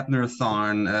Abner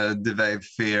Tharn, Devave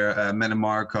Fear,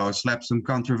 Metamarco, slap some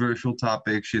controversial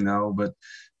topics, but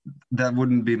that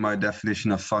wouldn't be my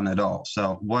definition of fun at all.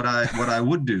 So what I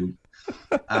would do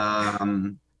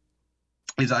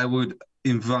is I would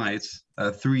invite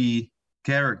 3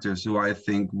 characters who I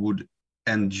think would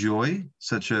enjoy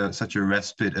such a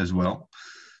respite as well.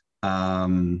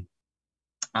 I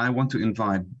want to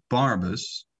invite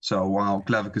Barbas. So while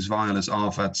Clavicus Vile is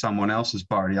off at someone else's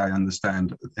party, I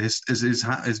understand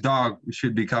his dog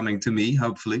should be coming to me,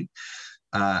 hopefully.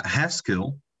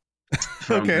 Haskell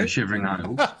from the Shivering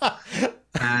Isles,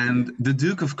 and the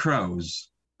Duke of Crows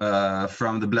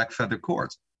from the Black Feather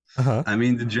Court. Uh-huh. I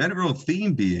mean, the general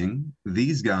theme being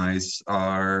these guys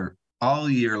are all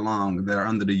year long, they're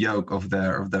under the yoke of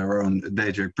their own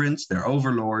Daedric prince, their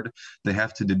overlord. They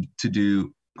have to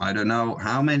do I don't know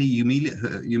how many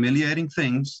humiliating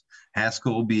things.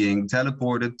 Haskell being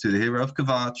teleported to the hero of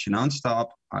Kvatch nonstop.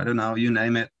 I don't know, you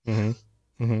name it.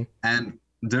 Mm-hmm. Mm-hmm. And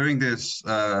during this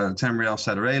Tamriel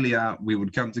Saturalia, we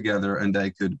would come together and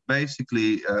they could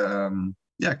basically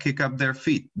kick up their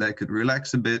feet. They could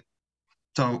relax a bit.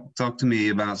 Talk to me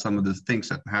about some of the things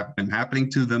that have been happening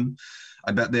to them.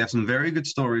 I bet they have some very good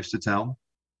stories to tell.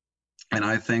 And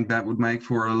I think that would make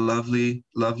for a lovely,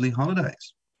 lovely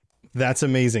holidays. That's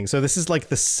amazing. So this is like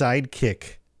the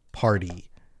sidekick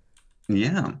party.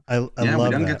 Yeah. I love we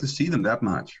don't that. get to see them that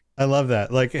much. I love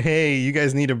that. Like, hey, you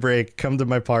guys need a break. Come to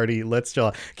my party. Let's chill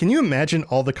out. Can you imagine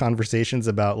all the conversations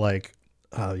about like,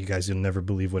 oh, you guys, you'll never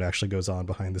believe what actually goes on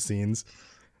behind the scenes.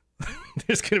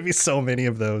 There's going to be so many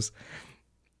of those.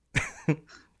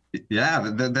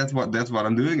 Yeah, that's what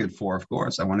I'm doing it for. Of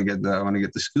course, I want to get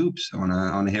the scoops. I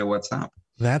want to hear what's up.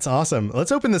 That's awesome.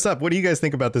 Let's open this up. What do you guys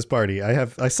think about this party?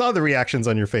 I saw the reactions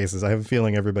on your faces. I have a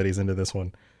feeling everybody's into this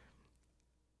one.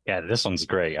 Yeah, this one's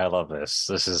great. I love this.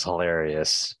 This is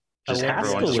hilarious. Just Haskell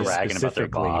everyone just is ragging about their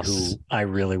specifically boss. who I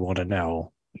really want to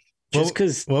know. Just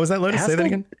because what was that, Lotus? Say that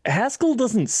again. Haskell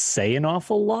doesn't say an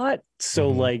awful lot,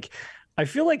 so Mhm. like I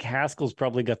feel like Haskell's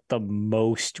probably got the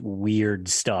most weird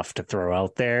stuff to throw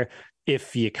out there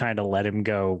if you kind of let him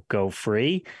go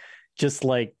free. Just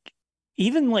like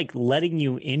even like letting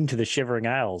you into the Shivering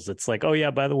Isles, it's like, oh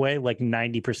yeah, by the way, like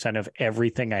 90% of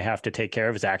everything I have to take care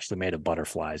of is actually made of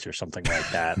butterflies or something like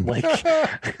that. Like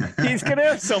he's gonna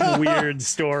have some weird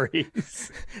stories.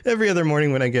 Every other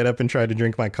morning when I get up and try to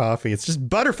drink my coffee, it's just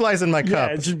butterflies in my cup. Yeah,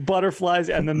 it's just butterflies,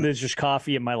 and then there's just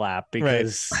coffee in my lap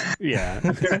because yeah.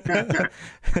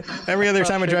 Every other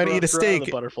time I try to eat a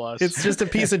steak, butterflies. it's just a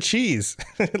piece of cheese.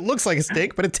 It looks like a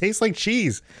steak, but it tastes like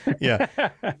cheese. Yeah.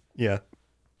 Yeah.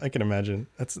 I can imagine.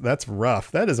 That's rough.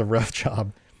 That is a rough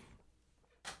job.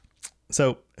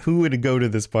 So who would go to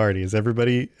this party? Is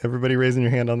everybody raising your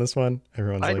hand on this one?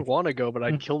 Everyone's I'd like, want to go, but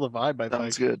I'd kill the vibe.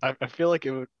 Sounds good. I feel like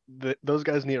it would. Those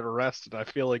guys need a rest, and I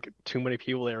feel like too many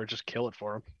people there would just kill it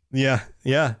for them.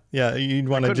 yeah. You'd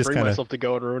want to just bring kind of, myself to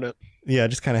go and ruin it. yeah,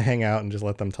 just kind of hang out and just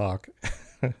let them talk.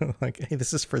 Like, hey,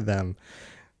 this is for them.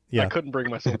 Yeah. I couldn't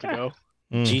bring myself to go.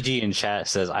 GG in chat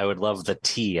says, I would love the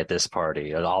tea at this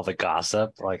party and all the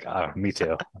gossip. Like, me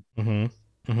too. Mm-hmm.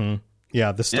 Mm-hmm.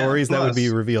 Yeah, the stories that would be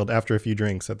plus- revealed after a few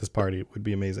drinks at this party would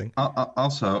be amazing.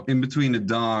 Also, in between the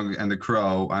dog and the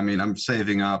crow, I mean, I'm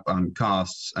saving up on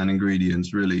costs and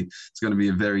ingredients. Really, it's going to be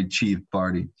a very cheap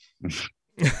party.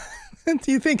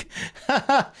 Do you think?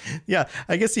 Yeah,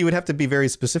 I guess you would have to be very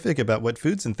specific about what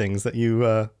foods and things that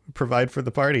you provide for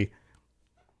the party.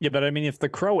 Yeah, but I mean, if the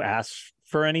crow asks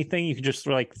for anything, you can just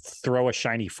like throw a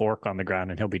shiny fork on the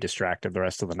ground and he'll be distracted the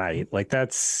rest of the night. Like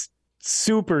that's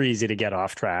super easy to get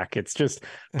off track. It's just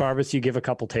Barbas, you give a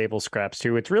couple table scraps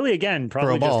to. It's really, again,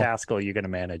 probably just Haskell you're going to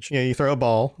manage. Yeah, you throw a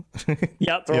ball.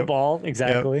 Yeah, throw a ball.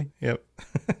 Exactly. Yep.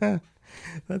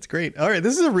 That's great. All right,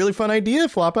 this is a really fun idea,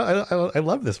 Floppa. I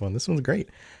love this one. This one's great.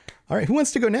 All right, who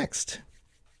wants to go next?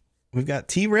 We've got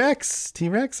T-Rex.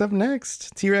 T-Rex up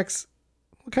next. T-Rex,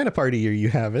 what kind of party are you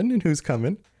having and who's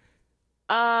coming?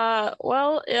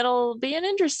 Well, it'll be an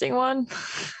interesting one.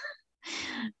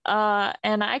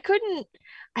 And I couldn't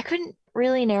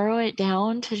really narrow it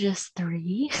down to just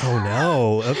 3. Oh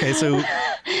no. Okay, so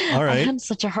all right. I had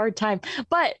such a hard time.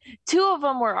 But 2 of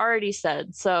them were already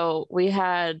said. So we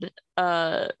had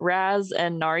Raz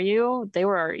and Naryu. They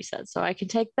were already said. So I can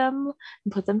take them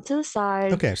and put them to the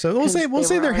side. Okay, so we'll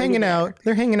say they're hanging out.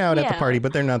 They're hanging out at the Yeah. party,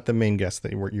 but they're not the main guests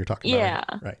that you're talking about. Yeah.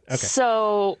 Right. Okay.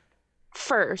 So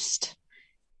first,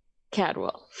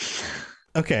 Cadwell.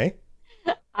 Okay.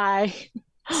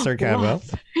 Sir Cadwell.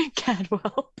 love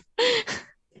Cadwell.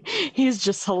 He's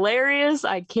just hilarious.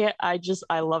 I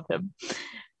love him.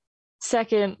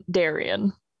 Second,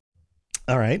 Darian.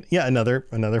 All right. Yeah,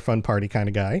 another fun party kind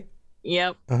of guy.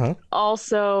 Yep. Uh-huh.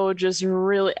 Also, just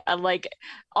really, I like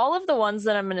all of the ones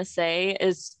that I'm going to say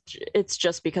it's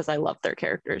just because I love their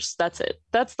characters. That's it.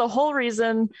 That's the whole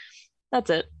reason. That's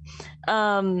it.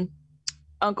 Uncle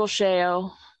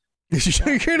Sheo.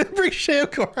 You're gonna bring Sheo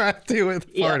Korath to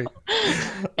the party.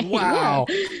 Yeah. Wow.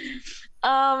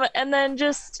 Yeah. And then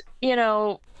just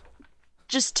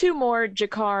 2 more,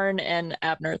 Jakarn and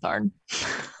Abner Tharn.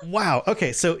 Wow.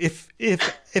 Okay, so if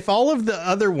all of the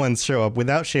other ones show up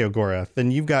without Sheo Korath,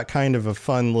 then you've got kind of a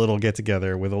fun little get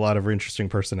together with a lot of interesting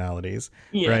personalities,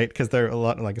 right? Because they're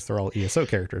I guess they're all ESO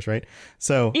characters, right?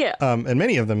 So yeah. And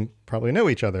many of them probably know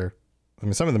each other. I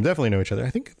mean, some of them definitely know each other. I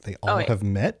think they all have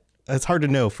met. It's hard to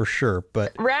know for sure,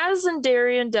 but Raz and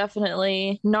Darian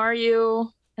definitely.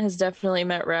 Naryu has definitely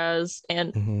met Raz,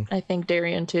 and I think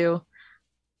Darian too.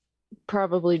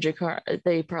 Probably Jakar.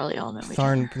 They probably all know each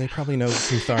other. They probably know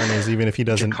who Tharn is, even if he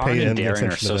doesn't Jakarn pay and any Darren attention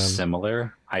are to so them.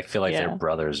 similar. I feel like Yeah. they're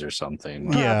brothers or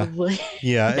something. Probably.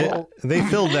 Yeah. They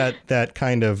filled that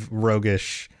kind of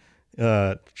roguish,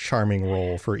 charming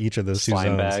role for each of those 2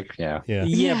 Slime zones. bag, yeah.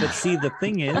 Yeah, but see, the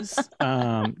thing is,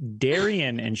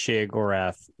 Darian and Shea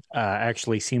Gorath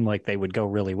actually seem like they would go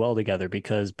really well together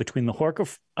because between the Hork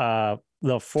of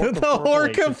the Fork of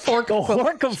Horripulation,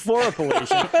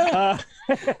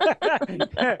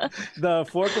 the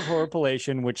Fork of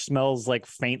Horripulation, which smells like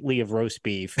faintly of roast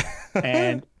beef,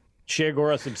 and Shea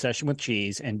Gorath's obsession with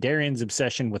cheese and Darian's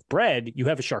obsession with bread, you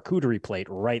have a charcuterie plate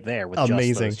right there with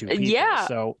Amazing. just those 2 people. Yeah.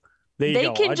 So they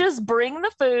can just bring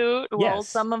the food. Well, Yes.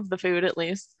 some of the food at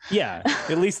least. Yeah,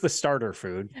 at least the starter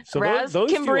food. So Raz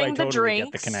those can 2 bring I the totally get the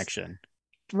drinks. connection.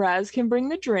 Raz can bring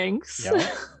the drinks. Yeah.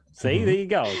 See, there you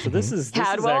go. So this is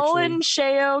Cadwell actually, and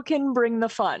Sheo can bring the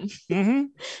fun. Mhm.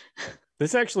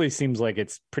 This actually seems like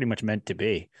it's pretty much meant to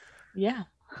be. Yeah.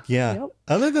 Yeah. Yep.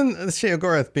 Other than Shea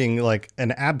Gorath being like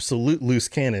an absolute loose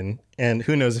cannon, and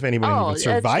who knows if anybody even it's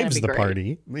gonna survives be the great.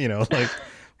 party,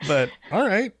 but all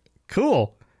right,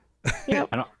 cool. Yep.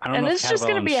 I don't And know it's if just Cadwell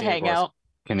gonna and be a Shea Gorath hangout.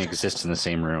 can exist in the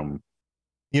same room.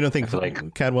 You don't think I feel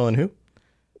like Cadwell and who?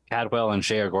 Cadwell and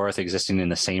Shea Gorath existing in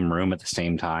the same room at the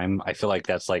same time? I feel like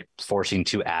that's like forcing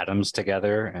 2 atoms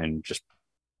together and just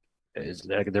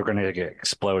they're going to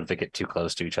explode if they get too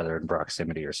close to each other in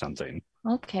proximity or something.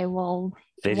 Okay, well,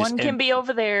 They one can be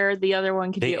over there, the other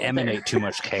one can be They over emanate there. too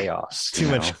much chaos. Too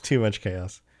much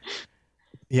chaos.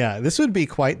 Yeah, this would be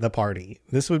quite the party.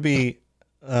 This would be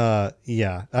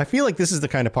yeah. I feel like this is the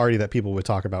kind of party that people would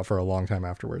talk about for a long time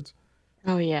afterwards.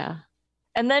 Oh yeah.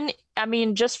 And then, I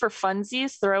mean, just for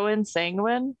funsies, throw in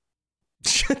Sanguine.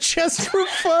 Just for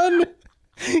fun.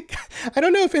 I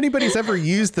don't know if anybody's ever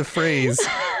used the phrase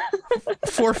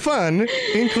 "for fun"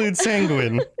 include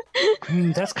Sanguine.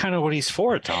 That's kind of what he's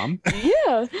for, Tom.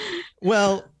 Yeah.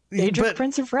 Well, Daedric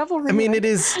Prince of Revelry. I mean, it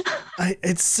is.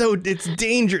 It's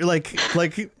danger. Like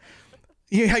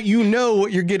Yeah, you know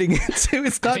what you're getting into.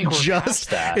 It's not think we're just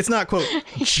past that. it's not quote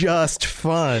just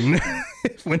fun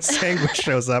when Sanguine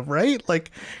shows up, right?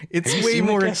 Like it's Have you way seen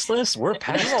the more guest list. We're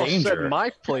past You all said danger.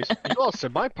 you all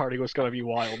said my party was going to be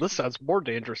wild. This sounds more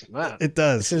dangerous than that. it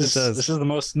does. This It does. is the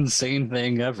most insane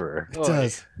thing ever. It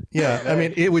does. Yeah, I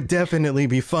mean, it would definitely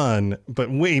be fun, but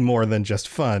way more than just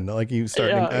fun. Like you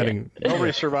start adding.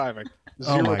 Nobody's surviving.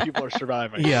 Oh Zero my- people are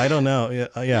surviving. Yeah, I don't know.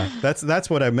 Yeah. That's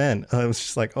what I meant. I was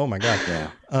just like, oh my god.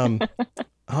 Yeah.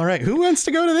 All right, who wants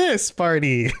to go to this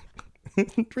party?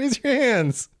 Raise your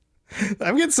hands.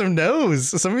 I'm getting some no's.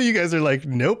 Some of you guys are like,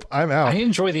 nope, I'm I out.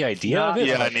 enjoy the idea of it.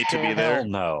 Yeah, but I need to be hell there.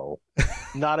 No.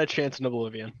 Not a chance in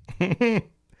oblivion.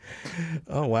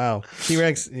 Oh wow,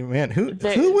 T-Rex, man, who would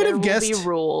There have will guessed? be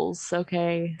rules,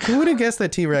 okay? Who would have guessed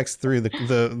that T-Rex threw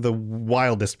the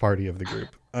wildest party of the group?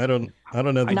 I don't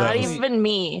know that Not that was. even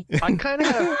me. I kind of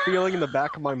had a feeling in the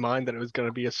back of my mind that it was going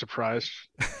to be a surprise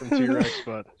from T-Rex,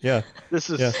 but Yeah, this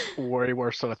is Yeah. way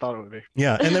worse than I thought it would be.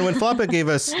 yeah. And then when Floppa gave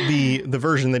us the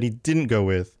version that he didn't go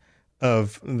with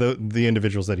of the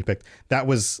individuals that he picked, that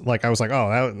was like I was like,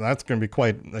 oh, that's going to be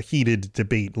quite a heated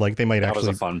debate. Like they might That was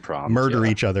actually a fun prompt. murder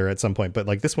yeah. each other at some point, but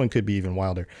like this one could be even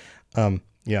wilder.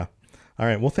 Yeah. All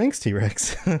right. Well, thanks,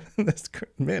 T-Rex. That's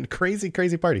man, crazy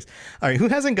parties. All right. Who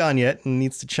hasn't gone yet and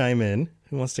needs to chime in?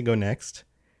 Who wants to go next?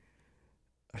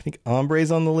 I think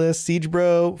Ombre's on the list. Siege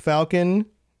Bro, Falcon.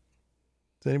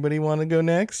 Does anybody want to go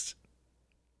next?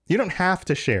 You don't have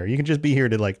to share. You can just be here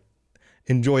to like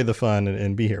enjoy the fun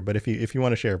and be here. But if you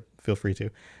want to share, feel free to.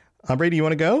 Ombre, do you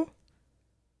want to go?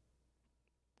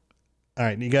 All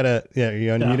right. You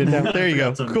unmuted now. There you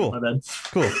go. Cool.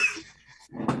 Cool.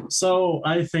 So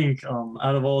I think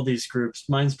out of all these groups,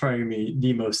 mine's probably gonna be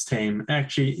the most tame.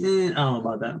 Actually, I don't know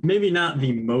about that. Maybe not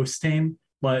the most tame,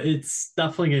 but it's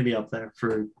definitely gonna be up there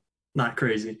for not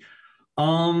crazy.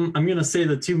 I'm gonna say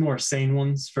the two more sane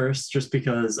ones first, just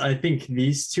because I think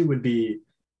these two would be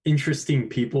interesting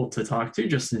people to talk to,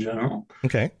 just in general.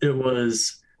 Okay. It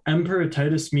was Emperor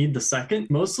Titus Mede II,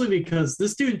 mostly because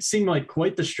this dude seemed like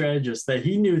quite the strategist, that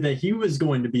he knew that he was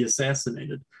going to be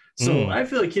assassinated. So I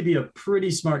feel like he'd be a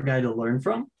pretty smart guy to learn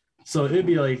from. So it'd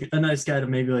be like a nice guy to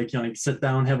maybe like, like sit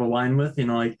down, have a wine with,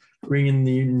 like ring in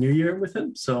the new year with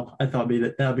him. So I thought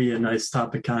that'd be a nice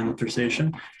topic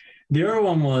conversation. The other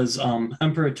one was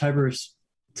Emperor Tiber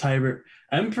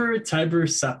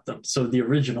Septim, so the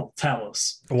original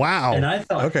Talos. Wow. And I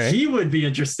thought he would be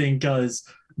interesting because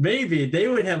maybe they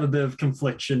would have a bit of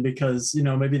confliction because,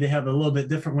 maybe they have a little bit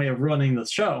different way of running the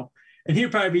show. And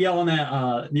he'd probably be yelling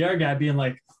at the other guy being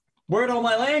like, where'd all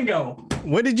my land go?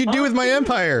 What did you do with my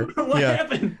empire? What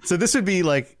happened? So this would be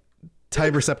like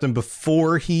Tiber Septim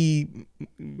before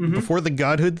before the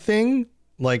godhood thing?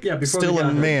 Like still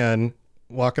a man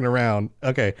walking around.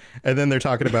 Okay. And then they're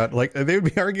talking about like they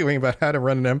would be arguing about how to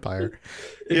run an empire.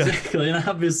 Exactly. And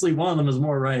obviously one of them is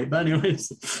more right. But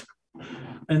anyways.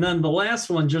 And then the last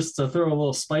one, just to throw a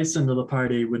little spice into the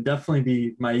party, would definitely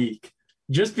be Maik.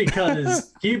 Just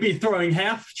because he'd be throwing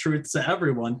half truths to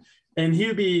everyone. And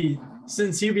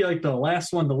since he'd be like the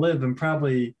last one to live and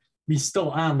probably be still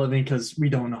on living because we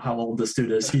don't know how old this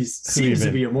dude is. He seems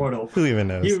to be immortal. Who even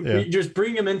knows? You just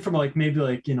bring him in from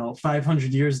maybe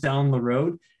 500 years down the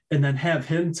road and then have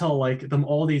him tell them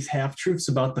all these half truths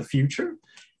about the future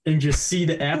and just see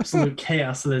the absolute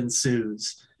chaos that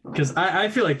ensues. Because I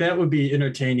feel like that would be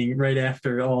entertaining right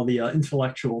after all the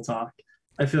intellectual talk.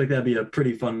 I feel like that'd be a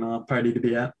pretty fun party to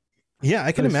be at. Yeah,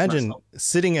 I can imagine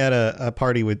sitting at a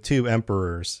party with two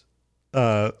emperors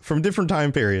from different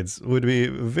time periods would be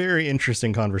a very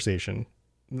interesting conversation.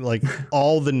 Like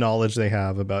all the knowledge they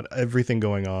have about everything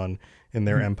going on in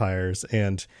their empires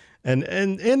and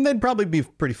they'd probably be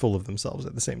pretty full of themselves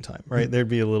at the same time, right? There'd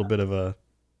be a little bit of a,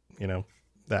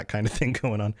 that kind of thing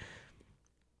going on.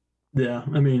 Yeah,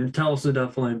 I mean, Talos would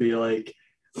definitely be like,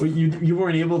 you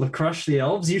weren't able to crush the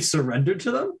elves. You surrendered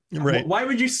to them. Right? Why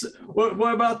would you?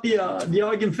 What about the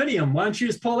Og Infinium? Why don't you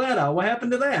just pull that out? What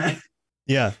happened to that?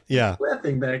 Yeah. That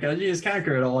thing back out. You just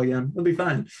conquer it all again. It'll be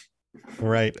fine.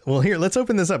 Right. Well, here, let's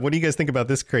open this up. What do you guys think about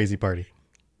this crazy party?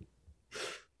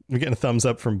 We're getting a thumbs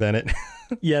up from Bennett.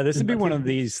 Yeah, this would be one of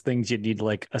these things you'd need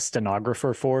like a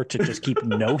stenographer for to just keep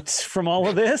notes from all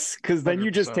of this, because then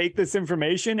you just 100%. take this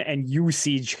information and you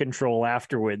siege control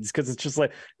afterwards. Because it's just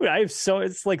like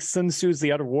it's like Sun Tzu's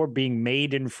The Outer War being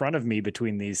made in front of me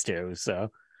between these two.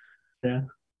 So Yeah.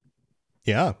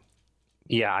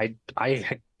 I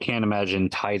can't imagine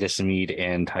Titus Mede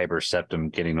and Tiber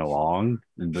Septim getting along.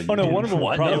 Oh no, one of them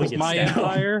would probably get my stabbed.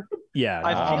 empire. Yeah,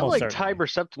 I feel almost like certainly. Tiber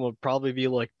Septim would probably be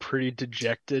like pretty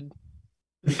dejected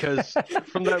because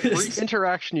from that brief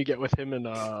interaction you get with him in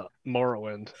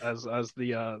Morrowind as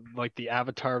the like the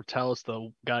avatar of Talos,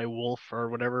 the guy Wolf or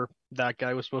whatever that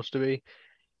guy was supposed to be,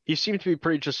 he seemed to be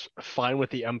pretty just fine with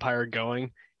the Empire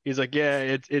going. He's like,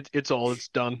 yeah, it's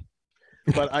done.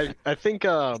 But I think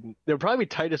there'll probably be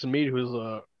Titus Mead who's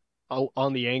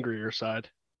on the angrier side.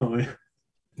 Oh, yeah.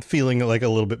 Feeling like a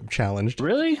little bit challenged.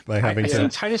 Really? By having to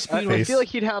think Titus Mead. I feel like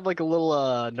he'd have like a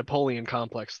little Napoleon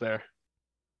complex there.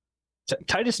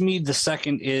 Titus Mead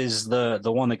II is the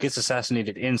one that gets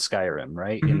assassinated in Skyrim,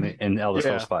 right? In Elder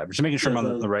Scrolls 5. Just making sure I'm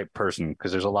on the right person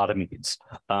because there's a lot of Meads.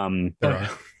 I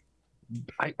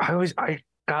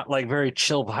got like very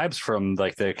chill vibes from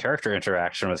like the character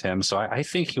interaction with him, so I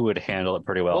think he would handle it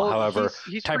pretty well. However,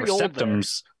 he's Tiber pretty old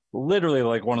Septim's literally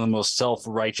like one of the most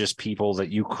self-righteous people that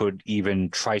you could even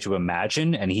try to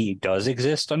imagine, and he does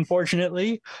exist,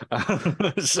 unfortunately.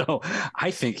 So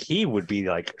I think he would be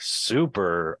like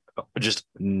super just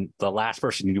the last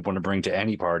person you'd want to bring to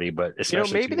any party, but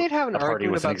especially maybe they'd have an party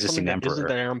argument with an about existing something that emperor. isn't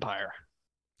their empire.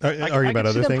 Arguing about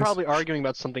other things. Probably arguing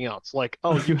about something else, like,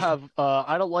 oh, you have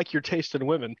I don't like your taste in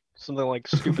women, something like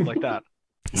stupid like that.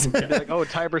 Like, oh,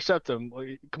 Tiber Septim,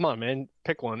 like, come on, man,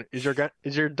 pick one. Is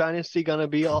your dynasty gonna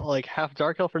be all like half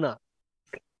Dark Elf or not?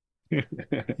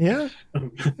 Yeah,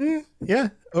 yeah,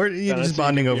 or you're just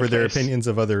bonding over their opinions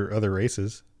of other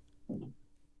races.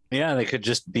 Yeah, they could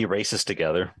just be racist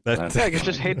together. Yeah, they could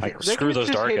just hate. Like, screw those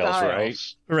Dark Elves, right?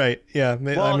 Right. Yeah.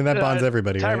 Well, I mean, that bonds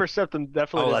everybody. Tiber Right? Septim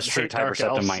definitely. Oh, that's true. Tiber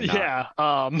Septim might not.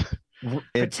 Yeah.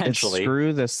 Potentially.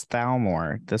 Screw this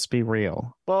Thalmor. Let's be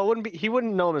real. Well, it wouldn't be. He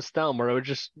wouldn't know him as Thalmor. It would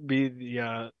just be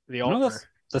the Altmer.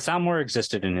 The Thalmor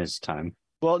existed in his time.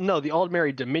 Well, no, the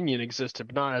Aldmeri Dominion existed,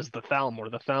 but not as the Thalmor.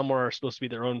 The Thalmor are supposed to be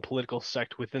their own political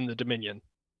sect within the Dominion.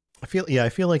 I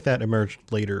feel like that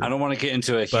emerged later. I don't want to get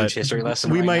into a huge history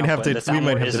lesson. We might have to. The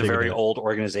Thalmor is a very it. old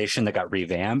organization that got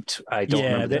revamped. I don't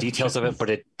remember the details of it, but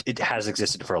it has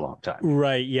existed for a long time.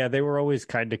 Right. Yeah, they were always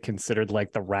kind of considered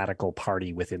like the radical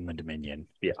party within the Dominion.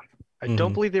 Yeah. I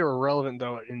don't believe they were relevant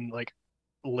though in like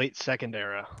late Second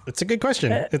Era. It's a good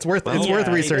question. It's worth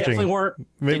researching.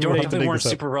 They definitely weren't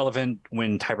super relevant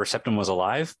when Tiber Septim was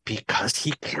alive because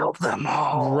he killed them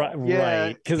all.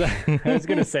 Right. Because I was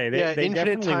going to say they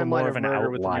definitely were more of an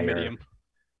outlier.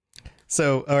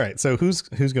 So all right. So who's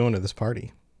going to this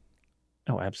party?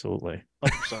 Oh, absolutely.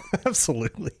 Absolutely.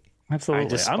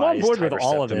 I'm on board with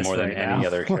all of this more than any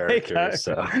other character.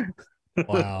 So.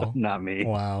 Wow. Not me.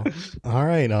 Wow. All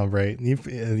right, Albright.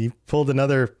 You pulled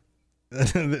another.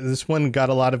 This one got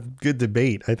a lot of good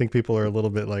debate. I think people are a little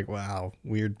bit like, wow,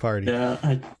 weird party.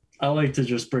 Yeah, I like to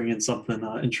just bring in something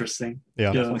interesting.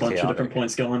 Yeah. A bunch of different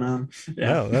points going on.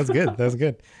 Yeah. No, that's good. That's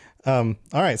good. All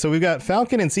right, so we've got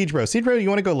Falcon and Siege Bro. Siege Bro, you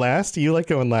want to go last? You like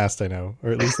going last, I know,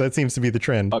 or at least that seems to be the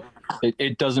trend.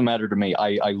 It doesn't matter to me.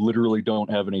 I literally don't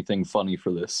have anything funny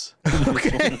for this.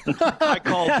 Okay. I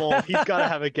call bull. He's got to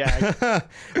have a gag.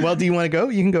 Well, do you want to go?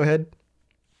 You can go ahead.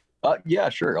 Yeah,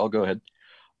 sure. I'll go ahead.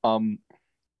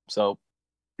 So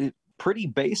pretty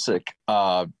basic.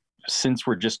 Since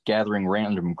we're just gathering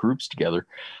random groups together,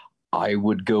 I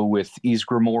would go with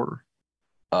Ysgramor,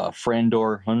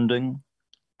 Frandor Hunding,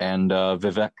 and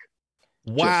Vivek.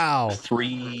 Wow. Just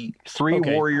three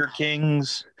warrior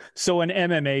kings. So an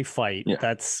MMA fight. Yeah.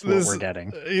 That's what we're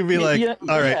getting. You'd be like,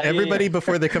 all right, everybody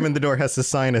before they come in the door has to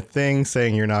sign a thing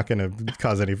saying you're not going to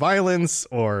cause any violence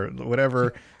or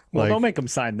whatever. Well, don't make them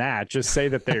sign that. Just say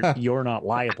that you're not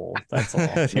liable. That's all.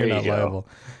 You're not liable.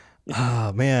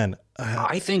 Oh, man.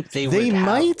 I think they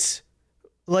might,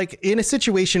 like, in a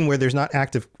situation where there's not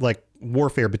active, like,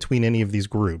 warfare between any of these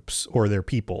groups or their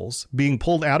peoples, being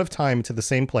pulled out of time to the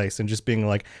same place and just being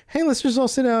like, hey, let's just all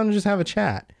sit down and just have a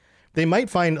chat. They might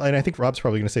find, and I think Rob's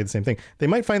probably going to say the same thing, they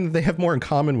might find that they have more in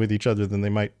common with each other than they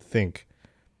might think.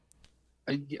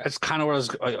 It's kind of what I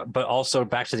was, but also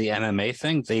back to the MMA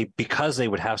thing. Because they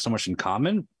would have so much in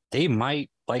common, they might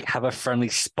like have a friendly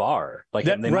spar, like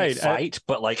they might fight,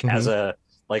 but like as a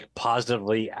like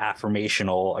positively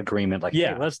affirmational agreement. Like,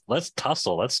 hey, let's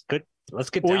tussle, let's get.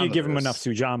 Or you give them enough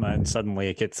Sujama, and suddenly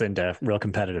it gets into real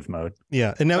competitive mode.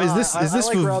 Yeah, and now is this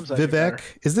like Vivek?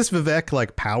 Is this Vivek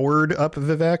like powered up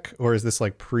Vivek, or is this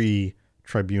like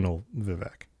pre-tribunal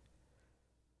Vivek?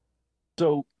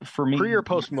 So for me, pre or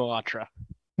post Moatra?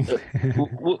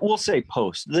 We'll say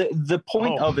post. The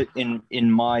point of it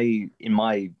in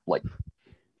my like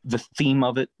the theme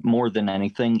of it more than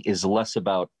anything is less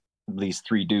about these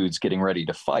three dudes getting ready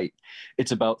to fight.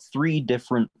 It's about three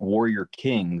different warrior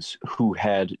kings who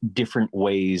had different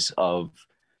ways of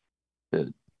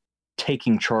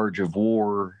taking charge of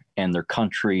war and their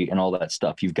country and all that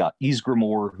stuff. You've got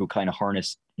Ysgramor, who kind of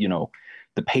harnessed,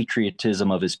 the patriotism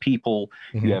of his people.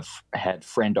 Mhm. You have had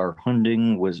Frendar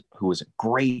Hunding, who was a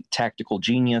great tactical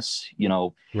genius.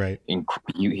 Right.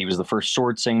 He was the first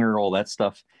sword singer, all that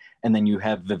stuff. And then you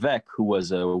have Vivek, who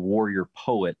was a warrior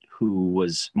poet who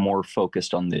was more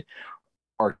focused on the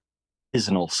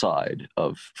artisanal side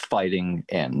of fighting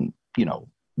and,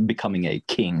 becoming a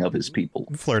king of his people.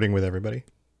 Flirting with everybody.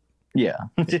 Yeah.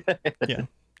 Yeah.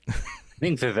 I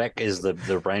think Vivek is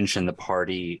the wrench in the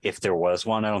party. If there was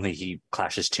one, I don't think he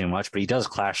clashes too much, but he does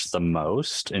clash the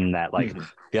most in that, like,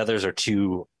 the others are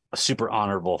two super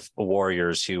honorable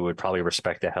warriors who would probably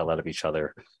respect the hell out of each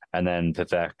other. And then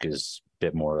Vivek is a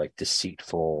bit more like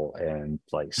deceitful and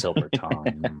like silver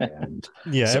tongue. And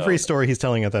yeah, so, every story he's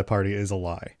telling at that party is a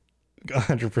lie.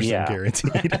 100%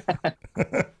 guaranteed.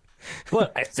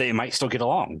 But they might still get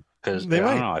along. Because I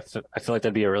don't know, I feel like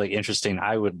that'd be a really interesting.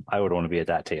 I would want to be at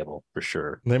that table for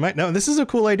sure. They might. No, this is a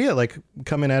cool idea. Like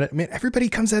coming at it, man. Everybody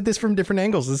comes at this from different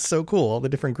angles. This is so cool. All the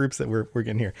different groups that we're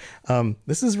getting here.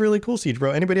 This is really cool, Siege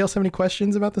Bro. Anybody else have any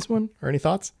questions about this one or any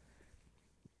thoughts?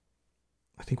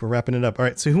 I think we're wrapping it up. All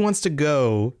right. So who wants to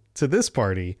go to this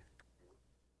party?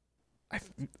 I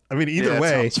mean, either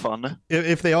way, sounds fun.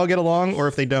 If they all get along or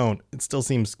if they don't, it still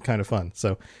seems kind of fun.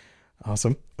 So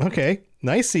awesome. Okay.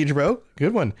 Nice, Siege Bro.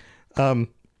 Good one.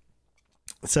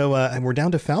 So we're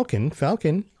down to Falcon.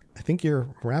 Falcon, I think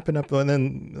you're wrapping up, and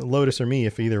then Lotus or me,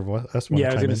 if either of us want to.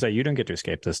 Yeah, I was going to say you don't get to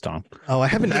escape this, Tom. Oh, I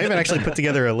haven't actually put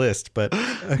together a list, but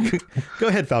go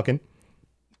ahead, Falcon.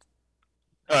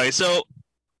 All right, so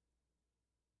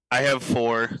I have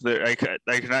 4 that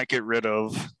I cannot get rid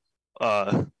of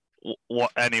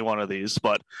any one of these,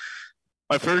 but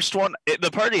my first one,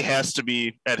 the party has to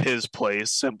be at his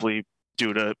place simply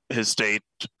due to his state.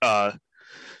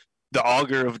 The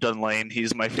Augur of Dunlane,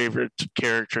 he's my favorite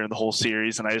character in the whole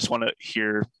series, and I just want to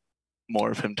hear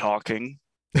more of him talking.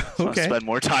 Okay. Spend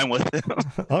more time with him.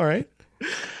 All right.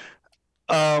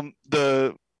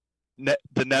 The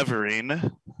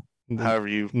Neverine, however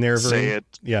you say it.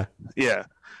 Yeah. Yeah.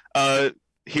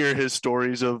 Hear his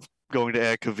stories of going to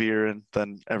Akavir and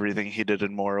then everything he did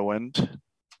in Morrowind.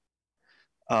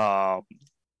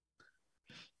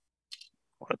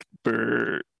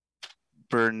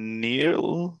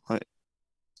 Bernil,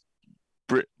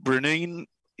 Bernine.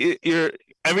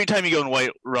 Every time you go in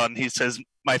Whiterun, he says,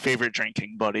 "My favorite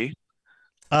drinking buddy."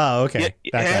 Oh, okay.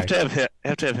 You have to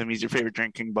have him. He's your favorite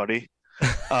drinking buddy.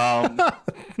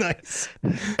 Nice.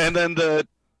 And then the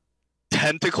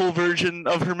tentacle version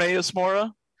of Hermaeus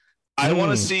Mora. I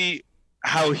want to see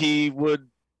how he would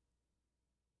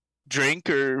drink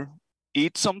or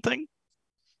eat something.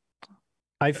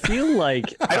 I feel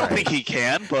like I don't think he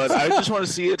can, but I just want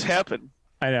to see it happen.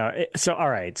 I know. So, all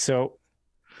right. So,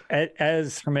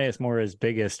 as Hermaeus Mora's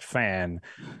biggest fan,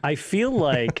 I feel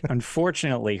like,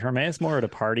 unfortunately, Hermaeus Mora at a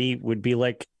party would be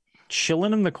like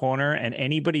chilling in the corner, and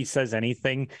anybody says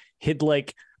anything, he'd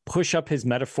like push up his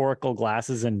metaphorical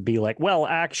glasses and be like, "Well,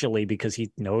 actually," because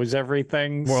he knows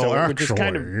everything. Well, so it actually, would just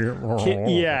kind of,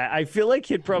 yeah. I feel like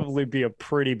he'd probably be a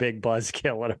pretty big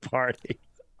buzzkill at a party.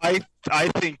 I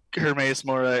think Hermaeus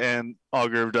Mora and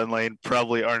Augur of Dunlane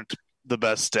probably aren't the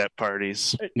best at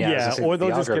parties. Yeah, or they'll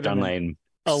just get Dunlane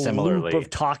a similarly loop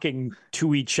of talking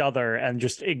to each other and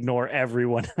just ignore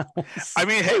everyone else. I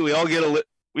mean, hey, we all get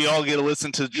to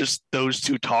listen to just those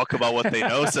two talk about what they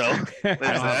know. So I don't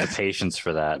have the patience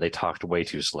for that. They talked way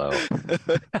too slow.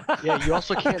 Yeah, you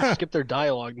also can't skip their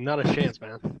dialogue. Not a chance,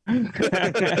 man.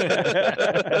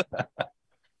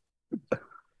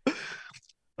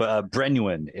 But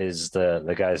Brenuin is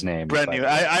the guy's name. Brenuin.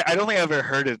 I don't think I've ever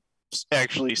heard it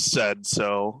actually said.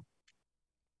 So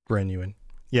Brenuin.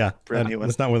 Yeah, Brenuin.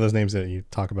 That's not one of those names that you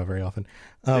talk about very often.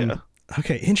 Yeah.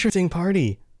 Okay, interesting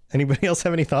party. Anybody else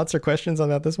have any thoughts or questions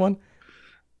about this one?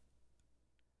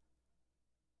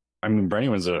 I mean,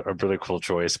 Brenuin's a really cool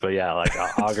choice, but yeah, like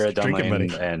Augur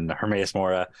Dunlane and Hermaeus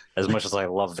Mora, as much as I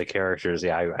love the characters,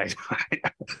 yeah,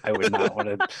 I would not want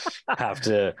to have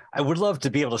to. I would love to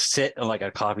be able to sit on like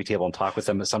a coffee table and talk with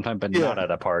them at some time, but not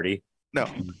at a party. No,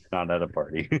 not at a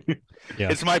party. Yeah.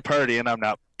 It's my party, and I'm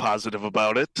not positive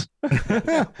about it.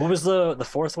 What was the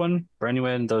fourth one?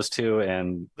 Brenuin, those two,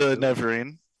 and the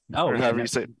Neverine. Oh, or however you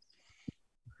say it.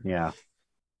 Yeah.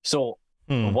 So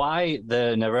why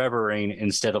the Nerevarine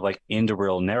instead of like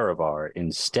Indoril Nerevar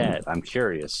instead? I'm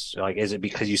curious. Like, is it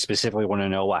because you specifically want to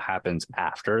know what happens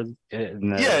after?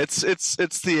 Yeah, it's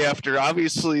the after.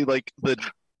 Obviously, like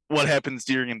what happens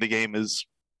during the game is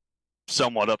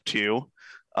somewhat up to you.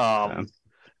 And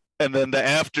then the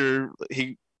after,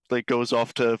 he like goes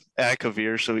off to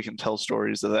Akavir so he can tell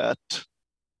stories of that.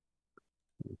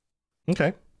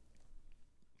 Okay.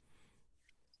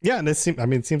 Yeah, and it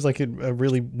seems like a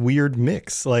really weird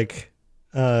mix. Like,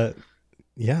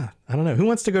 yeah, I don't know. Who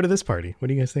wants to go to this party? What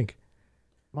do you guys think?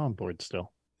 I'm on board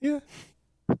still. Yeah,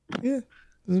 this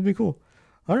would be cool.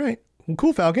 All right, well,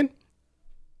 cool, Falcon.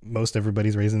 Most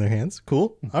everybody's raising their hands.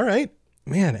 Cool. All right,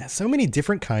 man. So many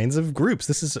different kinds of groups.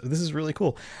 This is really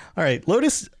cool. All right,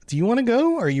 Lotus, do you want to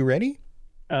go? Are you ready?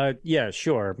 Yeah,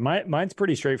 sure. Mine's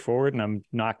pretty straightforward, and I'm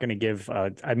not going to give.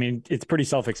 I mean, it's pretty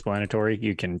self-explanatory.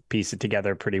 You can piece it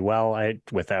together pretty well.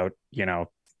 Without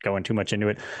going too much into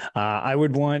it. I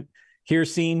would want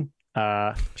Hircine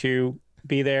to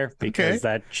be there because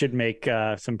that should make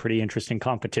some pretty interesting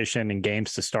competition and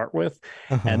games to start with.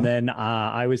 And then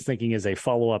I was thinking as a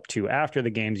follow-up to after the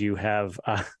games, you have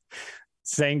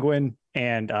Sanguine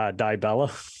and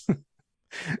Dibella.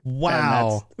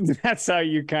 Wow. That's how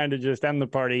you kind of just end the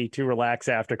party to relax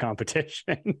after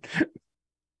competition.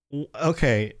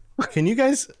 Okay. Can you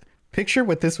guys picture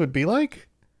what this would be like?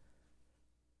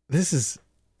 This is...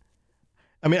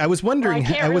 I mean, I was wondering.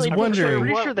 Well, I'm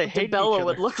pretty sure they hate Bella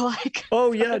would look like.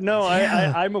 Oh yeah, no,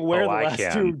 I'm aware the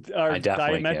last two are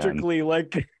diametrically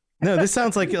like. No, this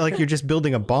sounds like you're just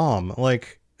building a bomb,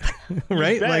 like,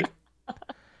 right? Like,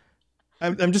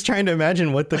 I'm just trying to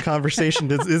imagine what the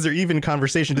conversation is. Is there even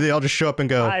conversation? Do they all just show up and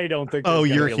go? I don't think. Oh,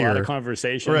 you're be here. A lot of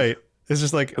conversation, right? It's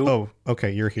just like, oh,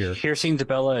 okay, you're here. Hircine,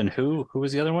 Dibella, and who? Who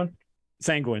was the other one?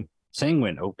 Sanguine.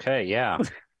 Sanguine. Okay, yeah.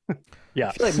 Yeah.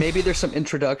 I feel like maybe there's some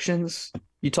introductions.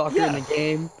 You talk during the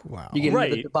game. Wow. You get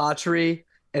into the debauchery,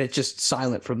 and it's just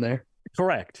silent from there.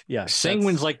 Correct. Yeah.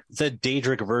 Sanguine's like the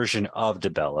Daedric version of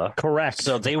Dibella. Correct.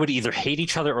 So they would either hate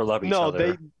each other or love each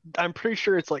other. I'm pretty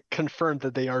sure it's like confirmed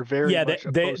that they are very much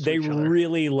opposed they to each other.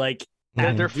 really like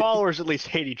their followers at least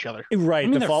hate each other. Right. I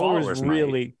mean, the their followers followers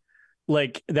really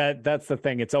like that. That's the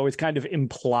thing. It's always kind of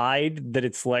implied that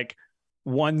it's like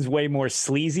one's way more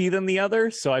sleazy than the other.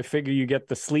 So I figure you get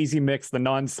the sleazy mix, the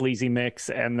non-sleazy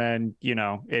mix, and then,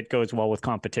 it goes well with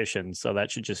competition. So that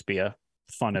should just be a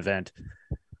fun event.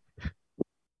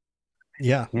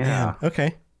 Yeah. Man.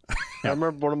 Okay. I remember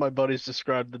one of my buddies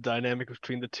described the dynamic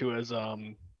between the two as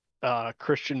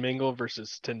Christian Mingle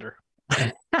versus Tinder.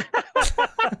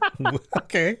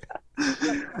 Okay.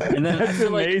 And then that's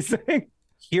amazing.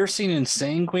 Hircine and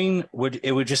Sanguine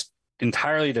would just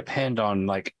entirely depend on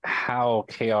like how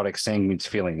chaotic Sanguine's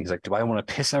feeling. He's like, do I want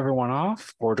to piss everyone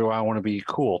off or do I want to be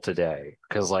cool today?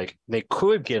 Because like they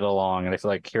could get along, and I feel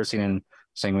like Hircine and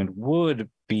Sanguine would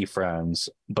be friends,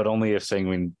 but only if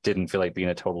Sanguine didn't feel like being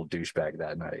a total douchebag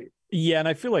that night. Yeah, and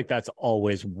I feel like that's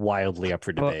always wildly up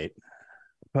for debate.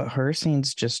 But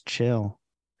Hircine's just chill.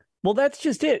 Well, that's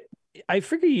just it. I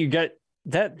figure you get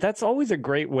that. That's always a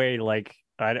great way. Like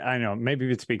I know, maybe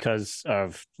it's because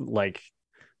of like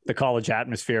the college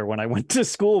atmosphere when I went to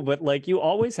school, but like you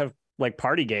always have like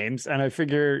party games, and I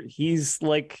figure he's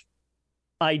like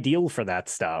ideal for that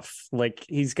stuff. Like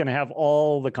he's gonna have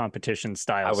all the competition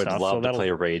style. I would stuff, love to play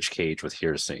a Rage Cage with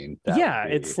Hircine.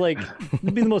 It's like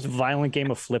it'd be the most violent game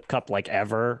of Flip Cup like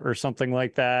ever, or something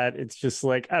like that. It's just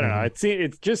like I don't know.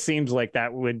 It just seems like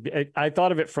that would. I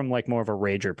thought of it from like more of a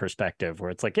rager perspective, where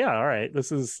it's like, yeah, all right, this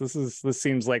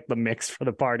seems like the mix for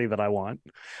the party that I want.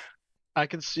 I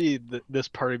could see this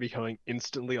party becoming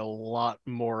instantly a lot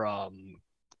more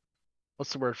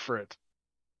what's the word for it?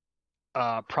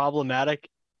 Problematic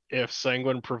if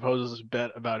Sanguine proposes a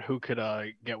bet about who could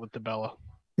get with Dibella.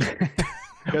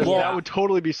 Because that would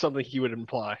totally be something he would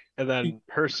imply. And then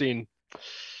Hircine,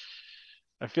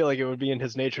 I feel like it would be in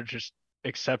his nature to just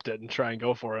accept it and try and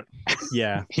go for it.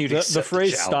 Yeah. The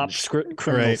phrase "stop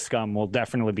criminal scum" will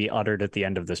definitely be uttered at the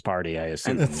end of this party, I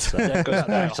assume. And so that goes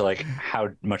back to like how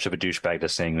much of a douchebag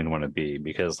does Sanguine want to be?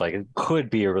 Because like it could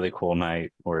be a really cool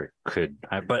night, or it could,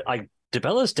 but like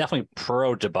Dibella is definitely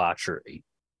pro debauchery,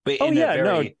 but in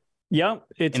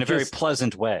a very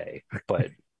pleasant way,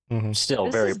 but still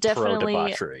very pro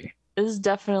debauchery. This is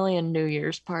definitely a New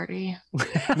Year's party.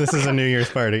 This is a New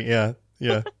Year's party. Yeah.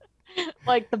 Yeah.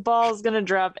 Like the ball is gonna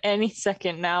drop any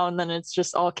second now, and then it's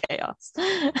just all chaos.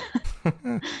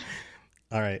 All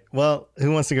right. Well,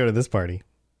 who wants to go to this party?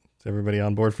 Is everybody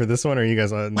on board for this one, or are you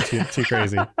guys too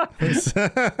crazy?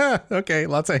 Okay,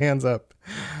 lots of hands up.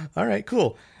 All right,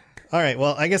 cool. All right,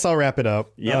 well, I guess I'll wrap it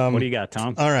up. Yeah. What do you got,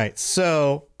 Tom? All right,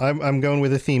 so I'm going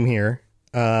with a theme here.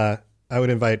 I would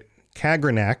invite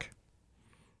Kagranak,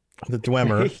 the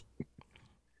Dwemer,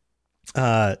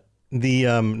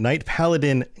 the Knight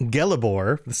Paladin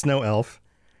Gelibor, the Snow Elf,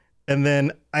 and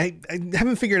then I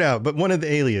haven't figured out, but one of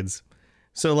the aliens.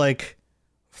 So like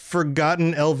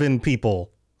forgotten elven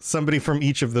people, somebody from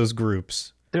each of those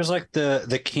groups. There's like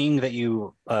the king that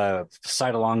you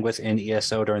side along with in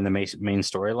ESO during the main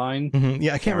storyline. Mm-hmm.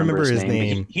 Yeah, I can't remember his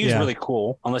name. He was really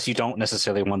cool, unless you don't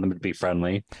necessarily want them to be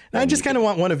friendly. I just kind of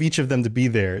want one of each of them to be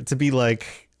there, to be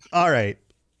like, all right,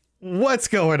 what's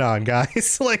going on,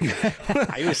 guys? Like,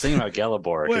 I was thinking about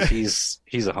Gelibor because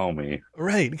he's a homie.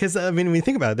 Right, because I mean, when you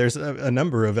think about it, there's a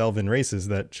number of elven races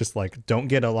that just like don't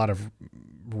get a lot of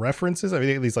references. I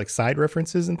mean, these like side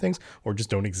references and things, or just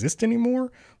don't exist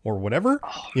anymore, or whatever,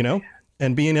 you know.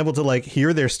 And being able to like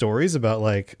hear their stories about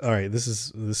like, all right, this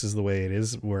is the way it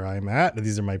is where I'm at.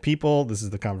 These are my people. This is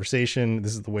the conversation.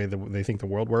 This is the way that they think the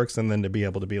world works. And then to be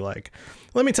able to be like,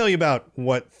 let me tell you about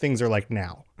what things are like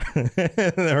now,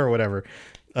 or whatever,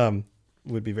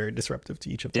 would be very disruptive to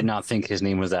each of them. Did not think his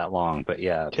name was that long, but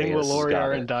yeah, King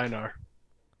Leloriar and Dinar.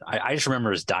 I just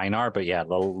remember as Dinar, but yeah,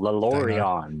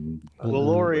 Lelorion.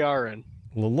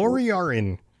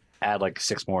 Leloriarin. Add like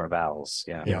 6 more vowels.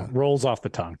 Yeah. Rolls off the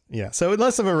tongue. Yeah. So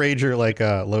less of a rager like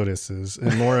Lotus is,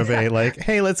 and more of a like,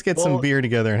 hey, let's get some beer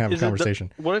together and have a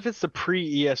conversation. What if it's the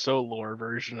pre-ESO lore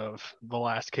version of The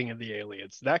Last King of the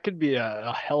Aliens? That could be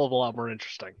a hell of a lot more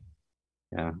interesting.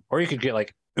 Yeah. Or you could get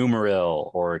like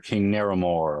Umaril or King Neramor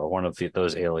or one of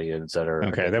those aliens that are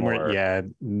okay.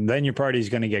 Then your party's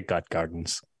going to get gut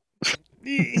gardens.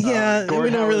 Yeah,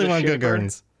 we don't really want gut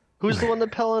gardens. Who's the one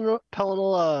that Pellinal?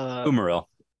 Umaril.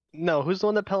 No, who's the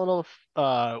one that Pellinal?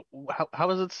 How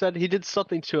was it said? He did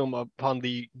something to him upon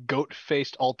the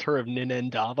goat-faced altar of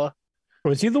Ninendava.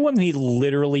 Was he the one he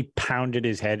literally pounded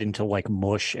his head into like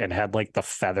mush and had like the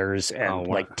feathers and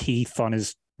like teeth on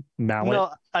his mallet?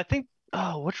 No, I think.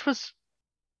 Oh, which was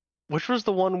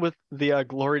the one with the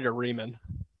glory to Riemann?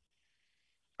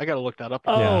 I gotta look that up.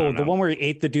 Oh, the one where he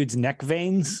ate the dude's neck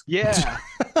veins? Yeah.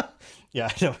 Yeah,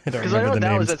 I don't remember the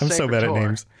names. I'm so bad at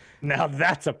names. Now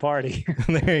that's a party.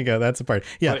 There you go. That's a party.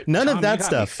 Yeah, but none of that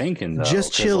stuff. Thinking,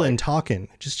 just chill and talking.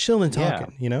 Just chill and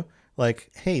talking, you know?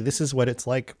 Like, hey, this is what it's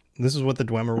like. This is what the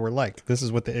Dwemer were like. This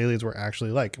is what the aliens were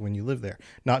actually like when you live there.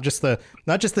 Not just the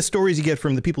stories you get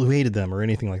from the people who hated them or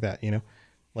anything like that, you know?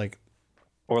 Like,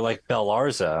 or like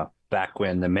Belarza back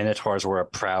when the Minotaurs were a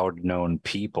proud known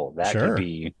people. That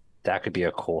could be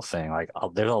a cool thing. Like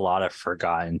there's a lot of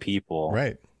forgotten people.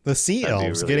 Right. The sea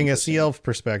elves, really getting a sea elf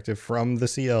perspective from the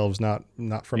sea elves, not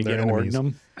from their enemies.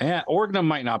 Orgnum. Yeah, Orgnum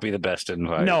might not be the best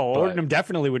invite. No, Orgnum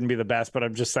definitely wouldn't be the best, but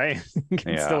I'm just saying, you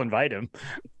can still invite him.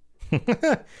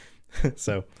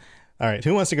 So, all right,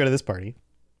 who wants to go to this party?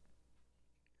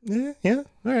 Yeah, all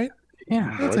right.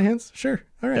 Yeah, lots of hands. Sure.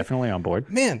 All right. Definitely on board.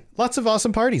 Man, lots of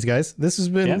awesome parties, guys. This has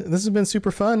been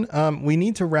super fun. We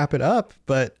need to wrap it up,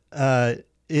 but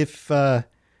if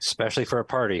especially for a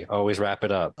party, always wrap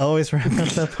it up. Always wrap up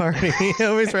the party.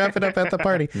 Always wrap it up at the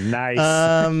party. Nice.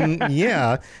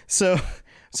 Yeah. So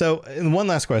one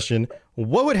last question.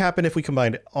 What would happen if we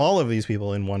combined all of these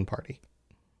people in one party?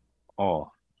 Oh,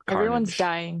 everyone's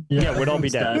dying. Yeah, we'd all be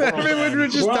dead. Everyone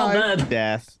would just die.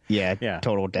 Death. Yeah,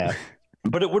 total death.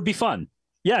 But it would be fun.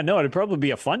 Yeah, no, it'd probably be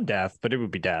a fun death, but it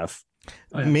would be death.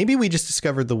 Maybe we just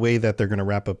discovered the way that they're going to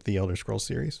wrap up the Elder Scrolls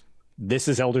series. This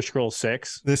is Elder Scrolls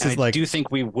 6. This is I do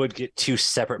think we would get 2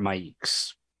 separate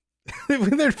Maiks.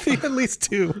 There'd be at least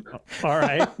 2. All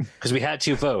right. Because we had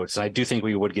 2 votes, and I do think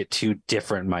we would get 2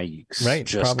 different Maiks. Right,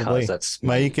 just probably. That's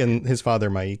Maik and his father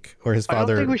Maik, or his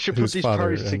father. I don't think we should put these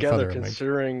parties together,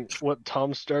 considering what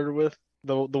Tom started with,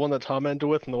 the one that Tom ended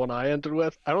with, and the one I ended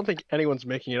with. I don't think anyone's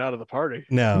making it out of the party.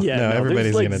 No,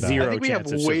 everybody's like going to die. I think we have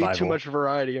way too much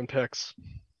variety in picks.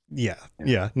 Yeah.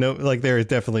 No, like there are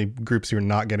definitely groups who are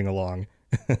not getting along.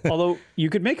 Although you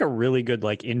could make a really good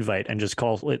like invite and just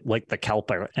call it like the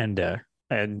Kalpa Enda,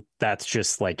 and that's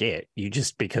just like it. You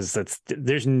just, because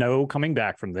there's no coming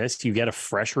back from this. You get a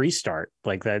fresh restart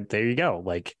like that. There you go.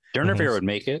 Like Dernevier would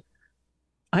make it.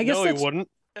 I guess he wouldn't.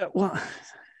 Well,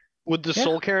 would the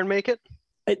Soul Cairn make it?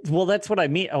 Well, that's what I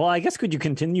mean. Well, I guess could you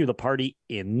continue the party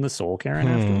in the Soul Cairn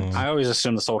afterwards? I always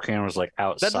assumed the Soul Cairn was like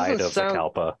outside of the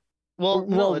Kalpa. Well,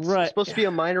 no, it's supposed to be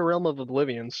a minor realm of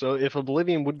Oblivion. So if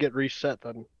Oblivion would get reset,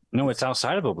 then no, it's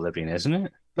outside of Oblivion, isn't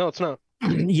it? No, it's not.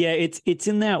 Yeah, it's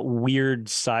in that weird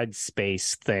side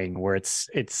space thing where it's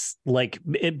like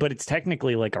but it's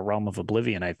technically like a realm of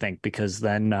Oblivion, I think, because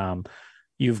then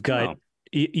you've got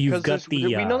we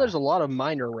know there's a lot of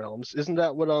minor realms. Isn't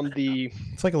that what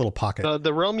it's like a little pocket.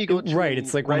 The realm you go to, right?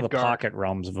 It's like one of the pocket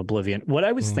realms of Oblivion. What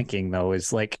I was thinking though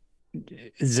is like,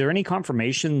 is there any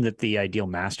confirmation that the Ideal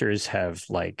Masters have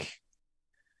like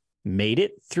made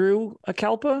it through a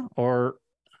Kalpa? Or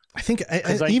I think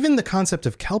even the concept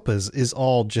of Kalpas is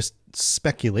all just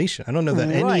speculation. I don't know that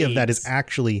any of that is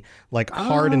actually like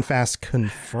hard and fast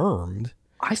confirmed.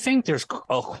 I think there's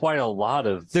quite a lot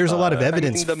of. There's a lot of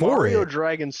evidence the for Mario it.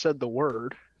 Dragon said the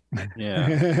word. Yeah.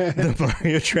 The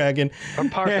Mario Dragon. I'm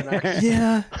parking.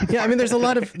 Yeah. I mean, there's a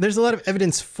lot of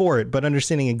evidence for it, but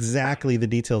understanding exactly the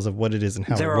details of what it is and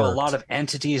how there it are works. a lot of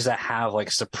entities that have like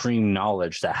supreme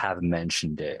knowledge that have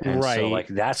mentioned it, and so Right. like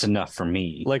that's enough for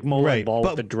me. Like more Right, involved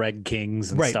but- with the Dread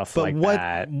Kings and right, stuff but like what-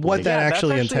 that. what Like, that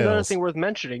actually that's actually another entails. thing worth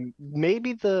mentioning.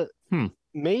 Maybe the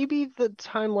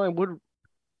timeline would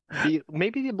be.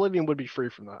 Maybe the Oblivion would be free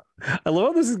from that. I love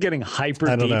how this is getting hyper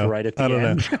I don't deep know. right at the I don't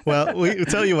end. know. Well, we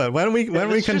tell you what. Why don't we this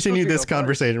is just continue supposed to this go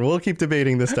conversation? We'll keep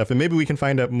debating this stuff, and maybe we can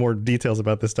find out more details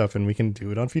about this stuff, and we can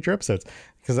do it on future episodes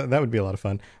because that would be a lot of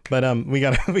fun. But we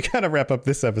gotta wrap up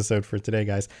this episode for today,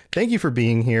 guys. Thank you for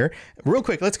being here. Real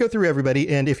quick, let's go through everybody,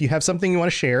 and if you have something you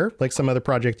want to share, like some other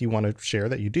project you want to share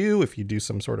that you do, if you do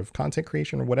some sort of content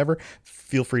creation or whatever,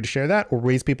 feel free to share that, or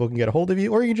ways people can get a hold of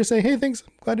you, or you can just say, hey, thanks,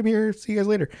 I'm glad to be here. See you guys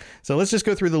later. So let's just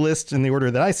go through the list in the order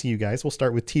that I see you guys. We'll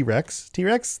start with T-Rex.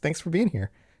 T-Rex, thanks for being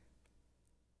here.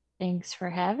 Thanks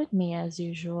for having me as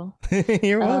usual.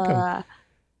 You're welcome.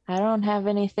 I don't have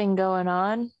anything going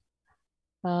on.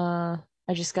 I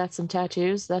just got some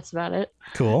tattoos. That's about it.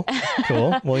 Cool.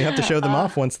 Well, you have to show them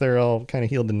off once they're all kind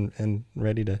of healed and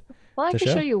ready to. Well, I to can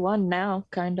show show you one now,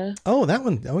 kind of. Oh, that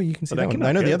one. Oh, you can see Oh, that that one. came out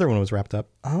I know the good. other one was wrapped up.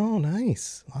 Oh,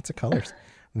 nice. Lots of colors.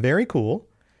 Very cool.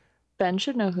 Ben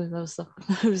should know who's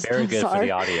Very good are. for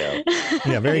the audio.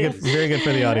 Yeah, very good. Very good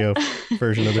for the audio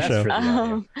version of the That's show. for the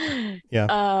audio.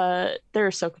 Yeah. There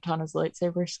are Sokotana's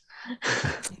lightsabers.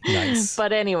 Nice.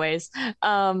 But anyways,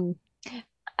 I'm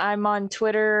on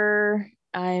Twitter.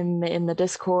 I'm in the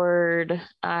Discord.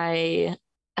 I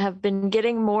have been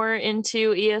getting more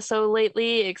into ESO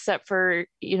lately, except for,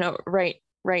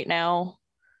 right now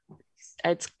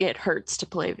it hurts to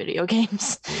play video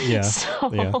games. Yeah.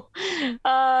 So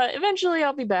eventually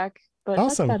I'll be back. But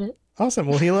Awesome. that's about it. Awesome.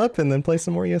 We'll heal up and then play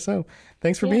some more ESO.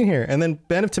 Thanks for being here. And then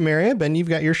Ben of Temeria. Ben, you've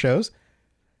got your shows.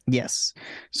 Yes.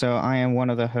 So I am one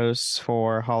of the hosts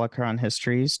for Holocron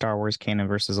History, Star Wars Canon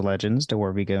versus Legends, to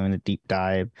where we go in a deep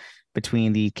dive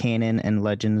between the canon and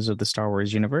legends of the Star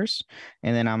Wars universe.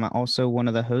 And then I'm also one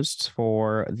of the hosts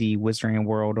for the Wizarding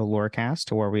World Lorecast,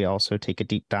 to where we also take a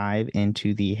deep dive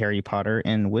into the Harry Potter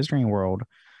and Wizarding World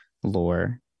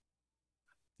lore.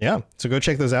 Yeah. So go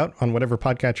check those out on whatever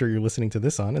podcatcher you're listening to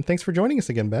this on. And thanks for joining us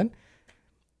again, Ben.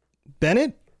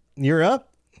 Bennett, you're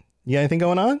up. You got anything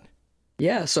going on?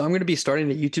 Yeah, so I'm going to be starting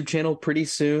a YouTube channel pretty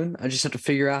soon. I just have to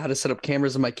figure out how to set up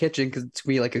cameras in my kitchen because it's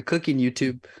going to be like a cooking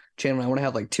YouTube channel. I want to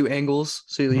have like 2 angles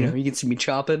so, you can see me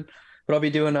chopping. But I'll be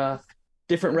doing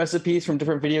different recipes from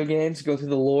different video games, go through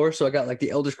the lore. So I got like the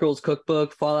Elder Scrolls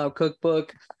cookbook, Fallout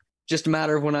cookbook. Just a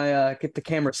matter of when I get the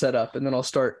camera set up, and then I'll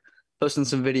start posting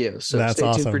some videos. So That's stay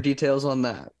tuned awesome. for details on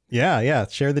that. Yeah.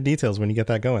 Share the details when you get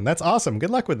that going. That's awesome.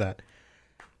 Good luck with that.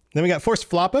 Then we got Forced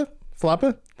Floppa.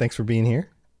 Floppa, thanks for being here.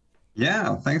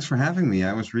 Yeah, thanks for having me.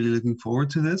 I was really looking forward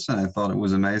to this, and I thought it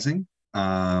was amazing.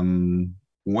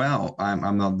 Well,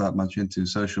 I'm not that much into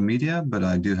social media, but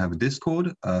I do have a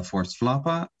Discord, Forced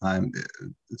Floppa.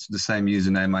 It's the same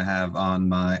username I have on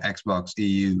my Xbox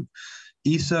EU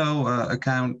ESO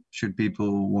account, should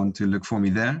people want to look for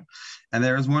me there. And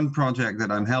there is one project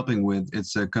that I'm helping with.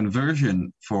 It's a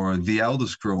conversion for the Elder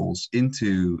Scrolls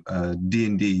into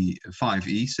D&D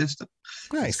 5e system.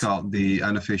 Nice. It's called the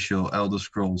unofficial Elder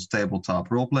Scrolls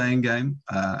tabletop role-playing game.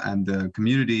 And the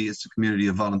community, it's a community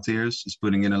of volunteers, is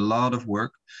putting in a lot of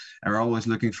work. And we're always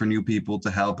looking for new people to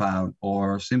help out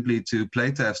or simply to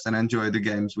playtest and enjoy the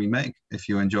games we make, if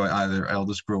you enjoy either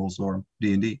Elder Scrolls or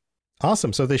D&D.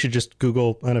 Awesome. So they should just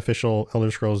Google unofficial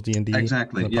Elder Scrolls D&D.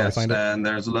 Exactly. They'll probably Yes. find it. And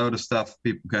there's a load of stuff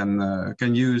people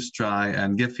can use, try,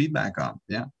 and give feedback on.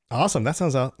 Yeah. Awesome. That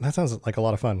sounds like a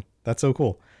lot of fun. That's so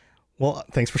cool. Well,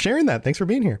 thanks for sharing that. Thanks for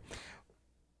being here.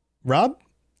 Rob,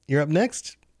 you're up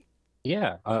next.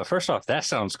 Yeah. First off, that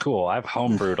sounds cool. I've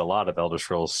homebrewed a lot of Elder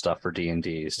Scrolls stuff for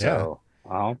D&D, so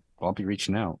I'll be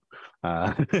reaching out.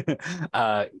 My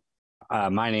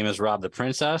name is Rob the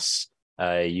Princess.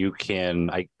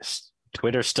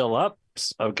 Twitter's still up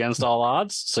against all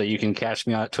odds, so you can catch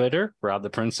me on Twitter, Rob the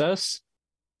Princess.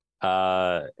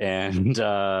 And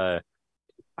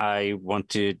I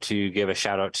wanted to give a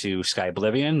shout out to Sky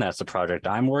Oblivion. That's the project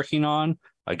I'm working on.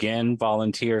 Again,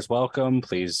 volunteers welcome.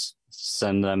 Please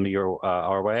send them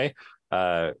our way.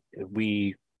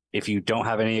 If you don't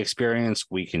have any experience,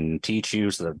 we can teach you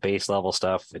the base level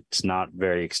stuff. It's not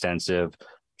very extensive.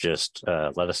 Just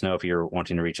let us know if you're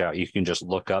wanting to reach out. You can just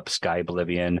look up Sky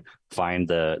Oblivion, find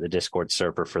the Discord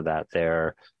server for that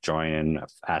there, join and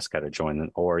ask how to join,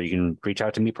 or you can reach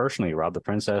out to me personally, Rob the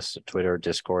Princess, Twitter,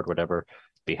 Discord, whatever.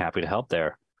 Be happy to help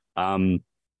there.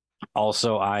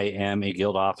 Also, I am a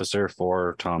guild officer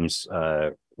for Tom's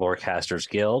Lorecasters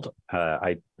Guild.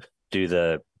 I do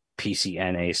the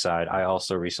PCNA side. I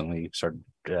also recently started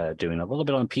doing a little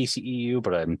bit on PCEU,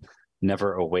 but I'm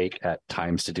never awake at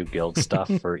times to do guild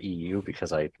stuff for EU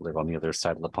because I live on the other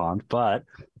side of the pond. But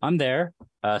I'm there.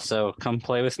 So come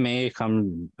play with me.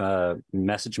 Come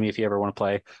message me if you ever want to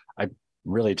play. I've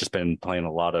really just been playing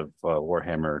a lot of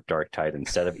Warhammer Dark Tide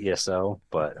instead of ESO,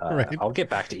 but Right. I'll get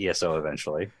back to ESO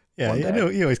eventually. Yeah, one you day. know,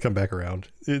 you always come back around.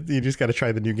 You just got to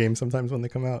try the new games sometimes when they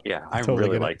come out. Yeah, I totally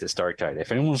really get it. like this Dark Tide.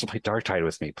 If anyone wants to play Dark Tide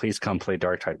with me, please come play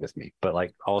Dark Tide with me. But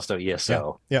like also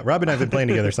ESO. Yeah, Rob and I have been playing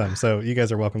together some, so you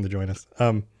guys are welcome to join us.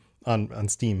 On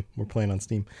Steam, we're playing on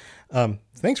Steam.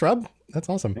 Thanks, Rob. That's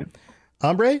awesome. Yeah.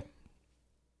 Ombre.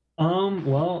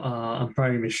 Well, I'm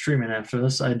probably gonna be streaming after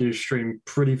this. I do stream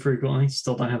pretty frequently.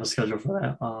 Still don't have a schedule for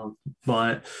that.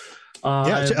 But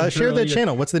Share the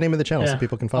channel. What's the name of the channel so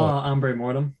people can follow? Ombre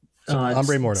Mortem.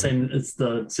 Ombre Mortem. It's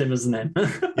the same as the name.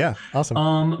 Yeah,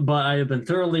 awesome. But I have been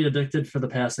thoroughly addicted for the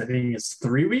past, I think it's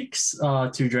 3 weeks,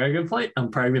 to Dragonflight.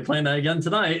 I'm probably playing that again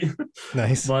tonight.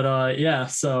 Nice. But yeah,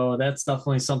 so that's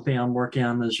definitely something I'm working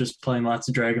on, is just playing lots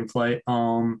of Dragonflight.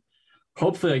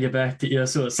 Hopefully I get back to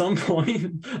ESO at some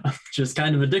point. I'm just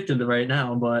kind of addicted to it right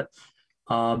now, but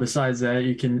besides that,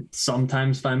 you can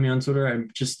sometimes find me on Twitter. I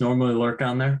just normally lurk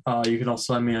on there. You can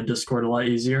also find me on Discord a lot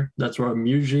easier. That's where I'm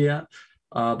usually at.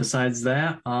 Besides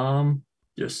that,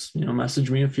 just message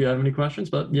me if you have any questions.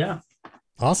 But yeah.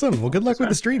 Awesome. Well, good luck with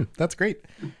the stream. That's great.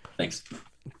 Thanks.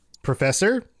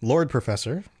 Lord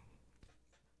Professor.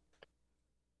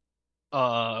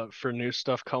 For new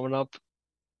stuff coming up,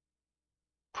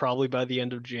 probably by the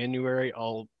end of January,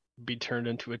 I'll be turned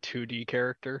into a 2D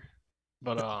character.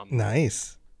 But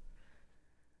Nice.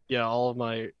 yeah, all of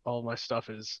my stuff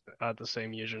is at the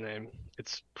same username.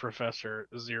 It's Professor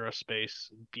Zero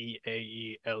Space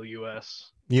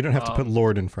BAELUS. You don't have to put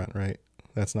Lord in front, right?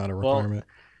 That's not a requirement.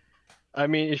 I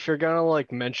mean, if you're gonna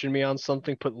like mention me on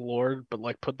something, put Lord, but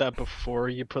like put that before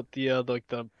you put the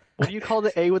what do you call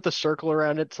the A with the circle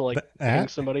around it to like ping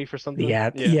somebody for something? The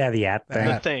at thing.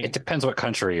 The thing. It depends what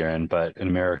country you're in, but in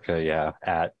America, yeah,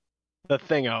 at The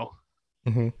thingo.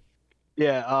 Mm-hmm.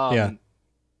 Yeah.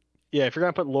 Yeah, if you're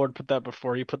gonna put Lord, put that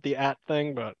before you put the at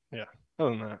thing. But yeah, other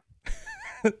than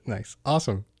that. Nice.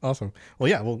 Awesome. Well,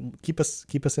 yeah. Well, keep us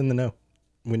in the know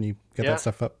when you get that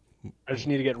stuff up. I just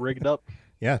need to get rigged up.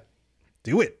 Yeah.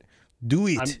 Do it.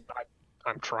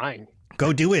 I'm trying.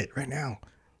 Go do it right now.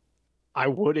 I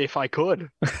would if I could.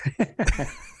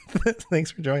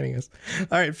 Thanks for joining us.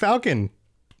 All right, Falcon.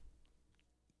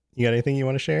 You got anything you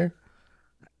want to share?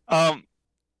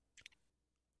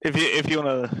 If you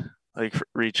want to like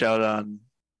reach out on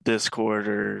Discord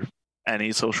or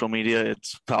any social media,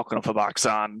 it's Falcon with a box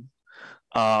on.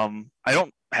 I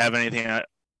don't have anything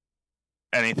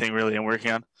really I'm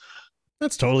working on.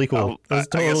 That's totally cool. That's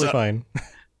totally fine.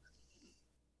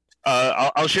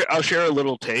 I'll share a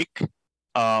little take.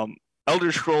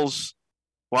 Elder Scrolls,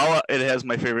 while it has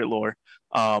my favorite lore,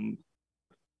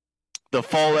 the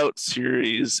Fallout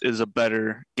series is a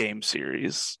better game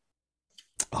series.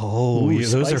 Oh,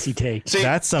 those are takes.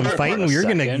 That's some fighting. You're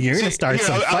gonna start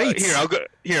some fights.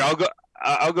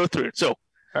 I'll go through it. So,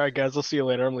 all right, guys, I'll see you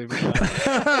later. I'm leaving.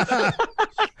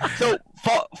 So,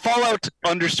 Fallout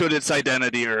understood its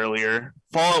identity earlier.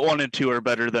 Fallout 1 and 2 are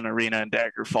better than Arena and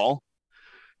Daggerfall.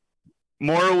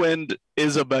 Morrowind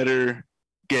is a better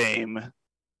game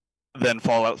than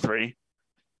Fallout 3.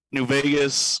 New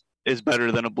Vegas is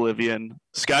better than Oblivion.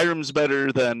 Skyrim's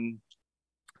better than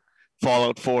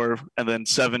Fallout 4, and then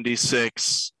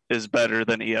 76 is better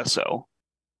than ESO.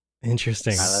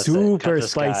 Interesting. Super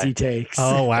spicy takes.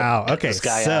 Oh wow. Okay.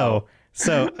 So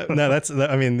no,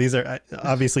 I mean, these are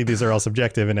all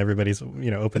subjective, and everybody's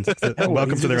open to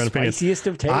welcome to their own opinions. Spiciest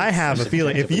of takes. I have a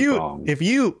feeling if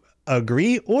you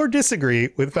agree or disagree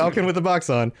with Falcon with the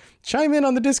box on, chime in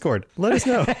on the Discord. Let us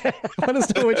know. Let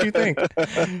us know what you think.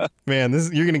 Man,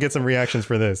 you're gonna get some reactions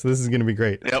for this. This is gonna be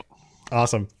great. Yep.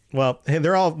 Awesome. Well, hey,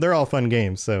 they're all fun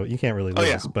games, so you can't really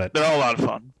lose. But they're all a lot of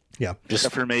fun. Yeah.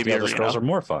 Except for maybe the Scrolls are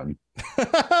more fun.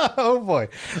 Oh boy.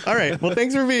 All right. Well,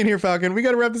 thanks for being here, Falcon. We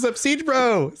got to wrap this up. Siege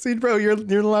Bro, you're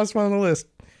the last one on the list.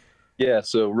 Yeah.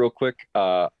 So real quick,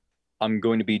 I'm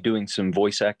going to be doing some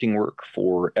voice acting work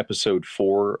for episode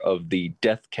 4 of the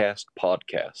Deathcast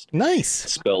podcast. Nice.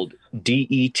 Spelled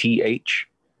DETHKAST.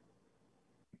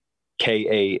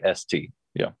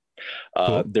 Yeah.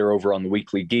 Cool. They're over on the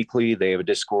Weekly Geekly. They have a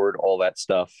Discord, all that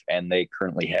stuff, and they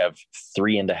currently have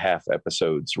 3.5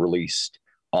 episodes released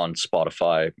on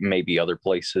Spotify, maybe other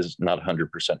places, not 100%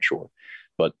 sure.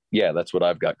 But yeah, that's what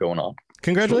I've got going on.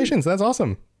 Congratulations. That's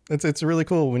awesome. It's really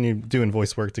cool when you're doing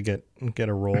voice work to get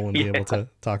a role and be able to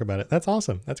talk about it. That's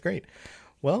awesome. That's great.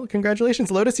 Well, congratulations.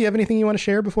 Lotus, you have anything you want to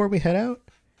share before we head out?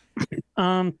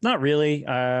 Not really.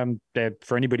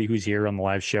 For anybody who's here on the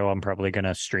live show, I'm probably going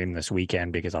to stream this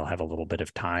weekend because I'll have a little bit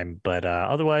of time. But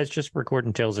otherwise, just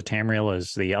recording Tales of Tamriel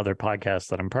is the other podcast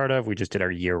that I'm part of. We just did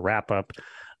our year wrap up.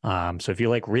 So if you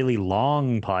like really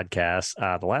long podcasts,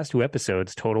 the last 2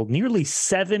 episodes totaled nearly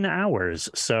 7 hours.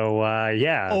 So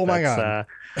yeah. Oh my God.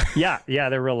 yeah,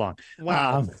 they're real long.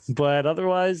 Wow. But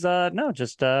otherwise, no,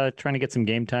 just trying to get some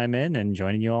game time in and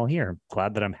joining you all here.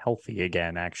 Glad that I'm healthy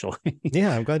again, actually.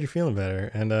 Yeah, I'm glad you're feeling better.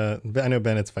 And I know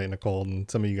Bennett's fighting a cold, and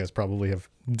some of you guys probably have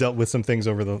dealt with some things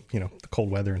over the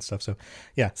cold weather and stuff. So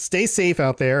yeah, stay safe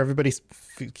out there. Everybody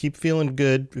keep feeling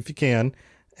good if you can.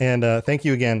 And thank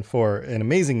you again for an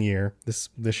amazing year. This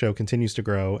show continues to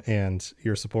grow, and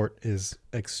your support is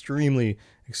extremely,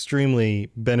 extremely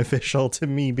beneficial to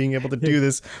me being able to do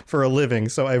this for a living.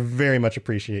 So I very much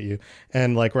appreciate you.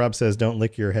 And like Rob says, don't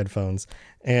lick your headphones.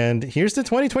 And here's to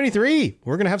 2023.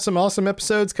 We're going to have some awesome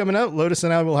episodes coming out. Lotus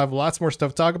and I will have lots more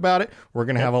stuff to talk about it. We're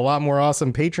going to have a lot more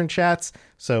awesome patron chats.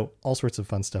 So all sorts of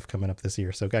fun stuff coming up this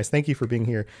year. So guys, thank you for being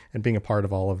here and being a part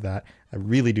of all of that. I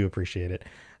really do appreciate it.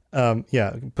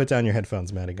 Yeah, put down your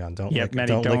headphones, Madigan. Don't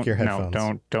lick your headphones.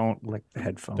 No, don't lick the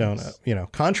headphones.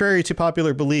 Don't, contrary to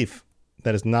popular belief,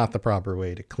 that is not the proper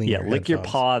way to clean your lick headphones. your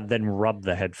paw, then rub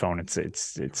the headphone.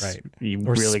 It's right. You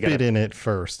or really spit in it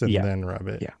first and then rub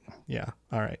it. Yeah.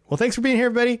 All right. Well, thanks for being here,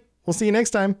 everybody. We'll see you next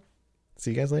time.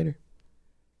 See you guys later.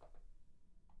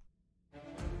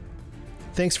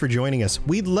 Thanks for joining us.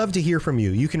 We'd love to hear from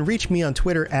you. You can reach me on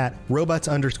Twitter at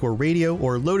robots_radio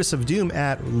or Lotus of Doom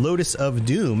at Lotus of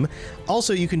Doom.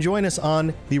 Also, you can join us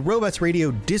on the Robots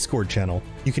Radio Discord channel.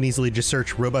 You can easily just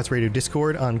search Robots Radio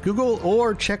Discord on Google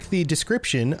or check the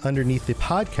description underneath the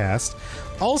podcast.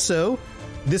 Also,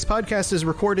 this podcast is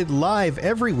recorded live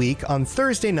every week on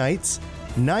Thursday nights,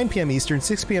 9 p.m. Eastern,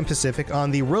 6 p.m. Pacific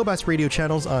on the Robots Radio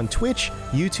channels on Twitch,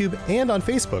 YouTube, and on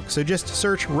Facebook. So just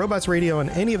search Robots Radio on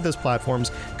any of those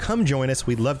platforms. Come join us.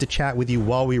 We'd love to chat with you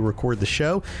while we record the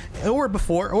show, or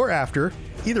before or after.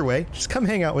 Either way, just come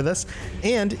hang out with us.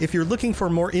 And if you're looking for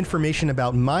more information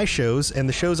about my shows and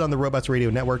the shows on the Robots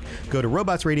Radio Network, go to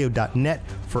robotsradio.net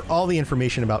for all the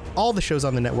information about all the shows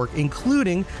on the network,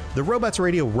 including the Robots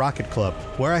Radio Rocket Club,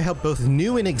 where I help both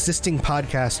new and existing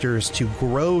podcasters to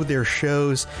grow their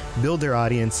shows, build their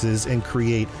audiences, and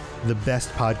create the best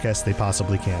podcast they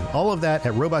possibly can. All of that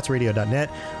at robotsradio.net.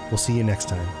 We'll see you next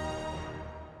time.